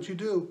like what you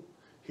do.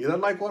 He doesn't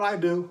like what I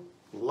do.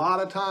 A lot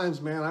of times,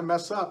 man, I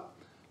mess up.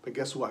 But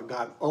guess what?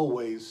 God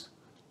always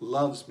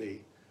loves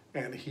me,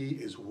 and he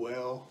is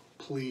well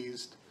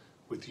pleased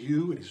with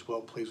you, and he's well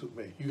pleased with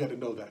me. You got to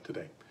know that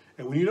today.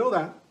 And when you know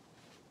that,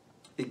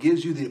 it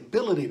gives you the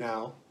ability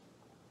now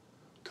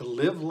to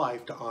live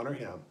life to honor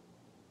him.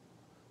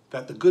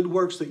 That the good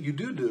works that you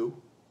do,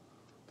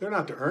 they're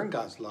not to earn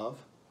God's love.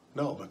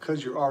 No,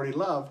 because you're already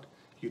loved,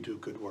 you do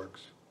good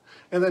works.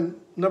 And then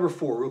number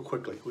 4, real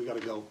quickly, we got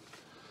to go.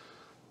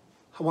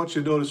 I want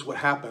you to notice what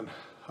happened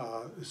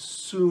as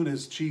soon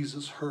as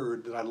Jesus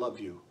heard that I love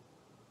you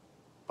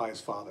by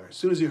his Father, as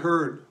soon as he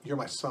heard, you're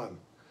my son,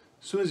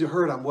 as soon as he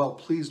heard, I'm well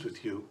pleased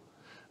with you,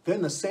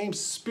 then the same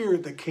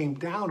Spirit that came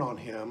down on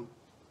him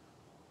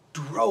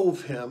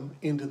drove him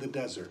into the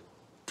desert,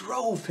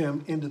 drove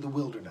him into the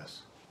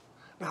wilderness.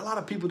 Now, a lot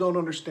of people don't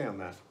understand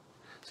that.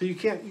 So you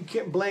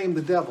can't blame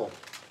the devil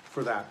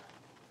for that,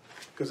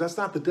 because that's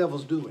not the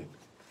devil's doing.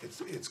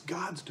 It's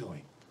God's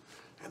doing.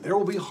 And there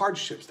will be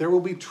hardships, there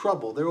will be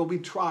trouble, there will be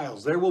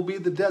trials, there will be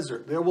the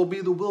desert, there will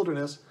be the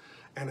wilderness,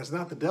 and it's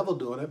not the devil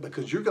doing it,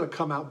 because you're going to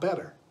come out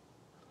better.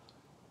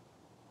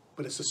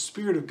 But it's the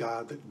Spirit of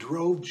God that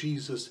drove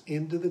Jesus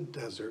into the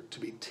desert to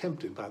be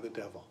tempted by the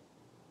devil.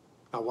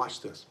 Now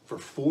watch this. For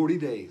 40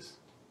 days,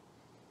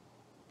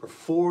 for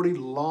 40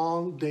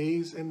 long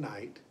days and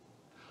nights,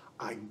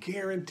 I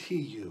guarantee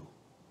you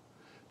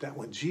that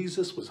when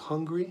Jesus was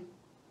hungry,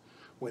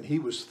 when he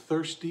was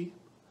thirsty,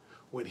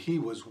 when he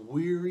was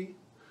weary,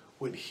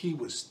 when he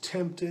was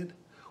tempted,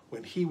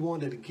 when he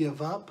wanted to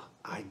give up,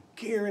 I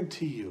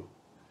guarantee you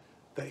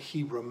that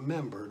he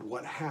remembered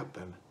what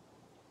happened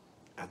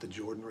at the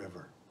Jordan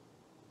River.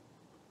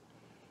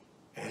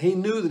 And he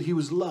knew that he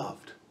was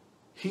loved.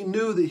 He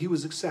knew that he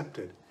was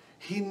accepted.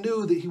 He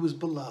knew that he was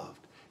beloved.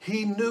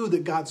 He knew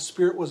that God's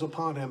Spirit was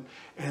upon him,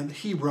 and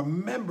he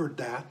remembered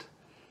that,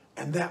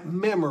 and that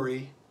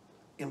memory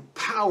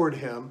empowered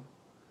him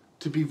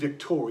to be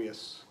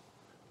victorious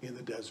in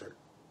the desert.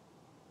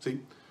 See,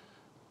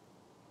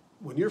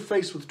 when you're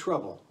faced with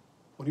trouble,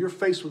 when you're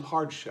faced with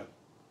hardship,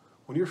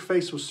 when you're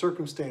faced with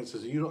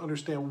circumstances and you don't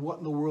understand what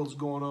in the world's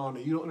going on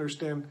and you don't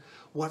understand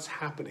what's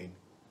happening,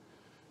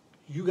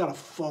 you got to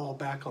fall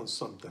back on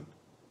something.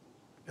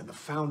 And the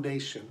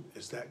foundation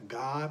is that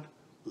God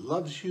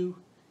loves you,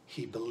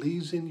 he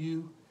believes in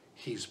you,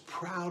 he's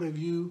proud of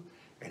you,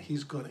 and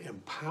he's going to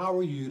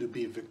empower you to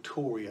be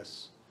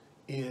victorious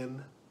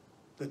in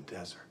the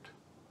desert.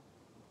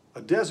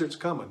 A desert's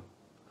coming.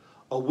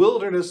 A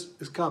wilderness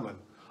is coming.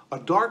 A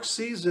dark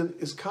season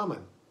is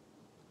coming.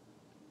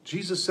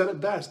 Jesus said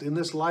it best. In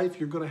this life,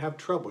 you're going to have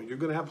trouble. You're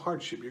going to have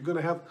hardship. You're going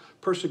to have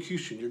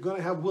persecution. You're going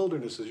to have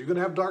wildernesses. You're going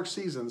to have dark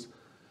seasons.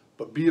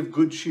 But be of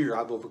good cheer.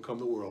 I've overcome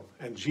the world.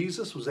 And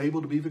Jesus was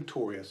able to be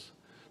victorious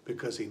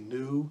because he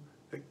knew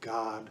that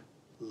God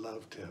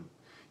loved him.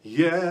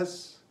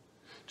 Yes,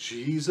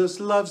 Jesus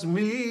loves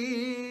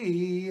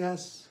me.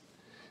 Yes,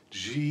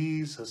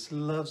 Jesus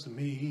loves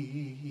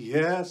me.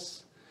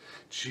 Yes,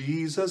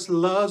 Jesus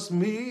loves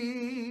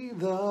me.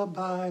 The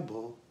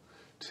Bible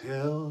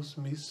tells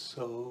me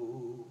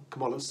so.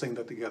 Come on, let's sing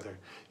that together.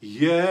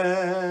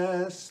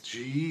 Yes,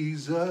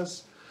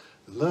 Jesus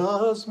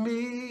loves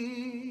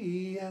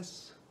me.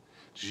 Yes,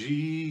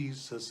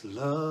 Jesus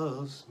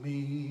loves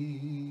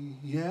me.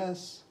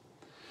 Yes,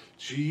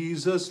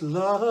 Jesus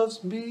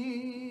loves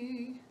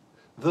me.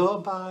 The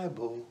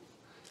Bible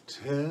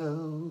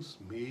tells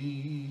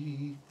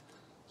me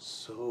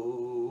so.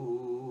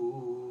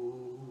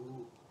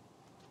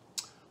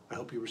 I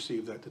hope you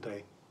received that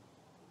today.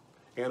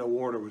 Anna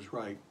Warner was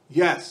right.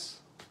 Yes,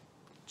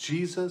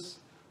 Jesus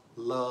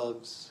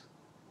loves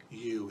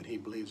you and he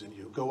believes in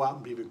you. Go out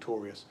and be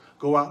victorious.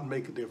 Go out and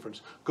make a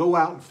difference. Go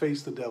out and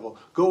face the devil.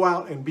 Go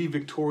out and be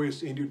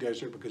victorious in your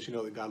desert because you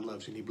know that God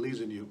loves you and he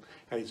believes in you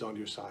and he's on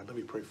your side. Let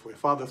me pray for you.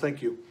 Father,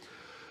 thank you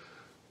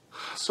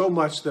so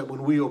much that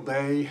when we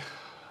obey,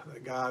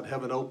 that God,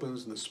 heaven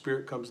opens and the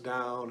Spirit comes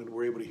down and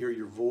we're able to hear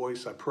your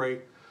voice. I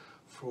pray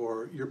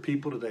for your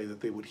people today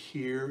that they would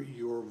hear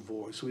your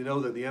voice. We know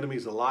that the enemy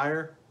is a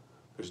liar.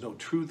 There's no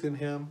truth in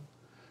him.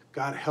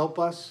 God, help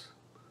us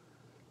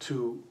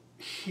to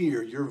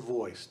hear your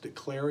voice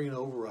declaring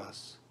over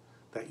us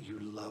that you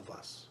love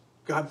us.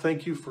 God,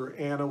 thank you for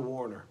Anna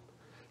Warner.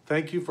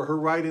 Thank you for her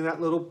writing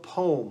that little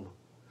poem,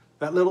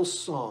 that little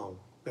song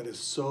that is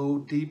so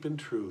deep in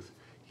truth.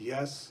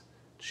 Yes,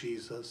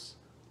 Jesus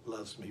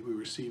loves me. We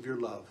receive your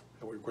love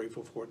and we're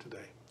grateful for it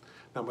today.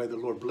 Now may the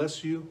Lord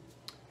bless you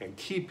and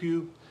keep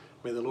you.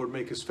 May the Lord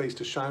make his face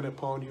to shine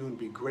upon you and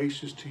be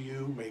gracious to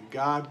you. May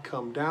God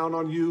come down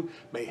on you.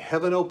 May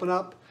heaven open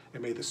up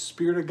and may the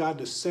Spirit of God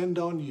descend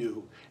on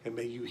you. And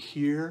may you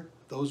hear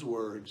those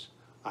words.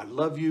 I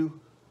love you.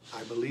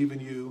 I believe in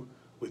you.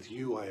 With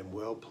you I am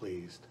well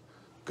pleased.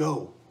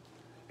 Go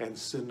and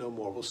sin no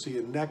more. We'll see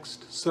you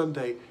next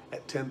Sunday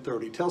at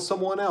 10:30. Tell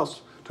someone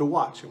else to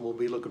watch and we'll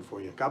be looking for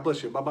you. God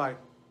bless you. Bye-bye.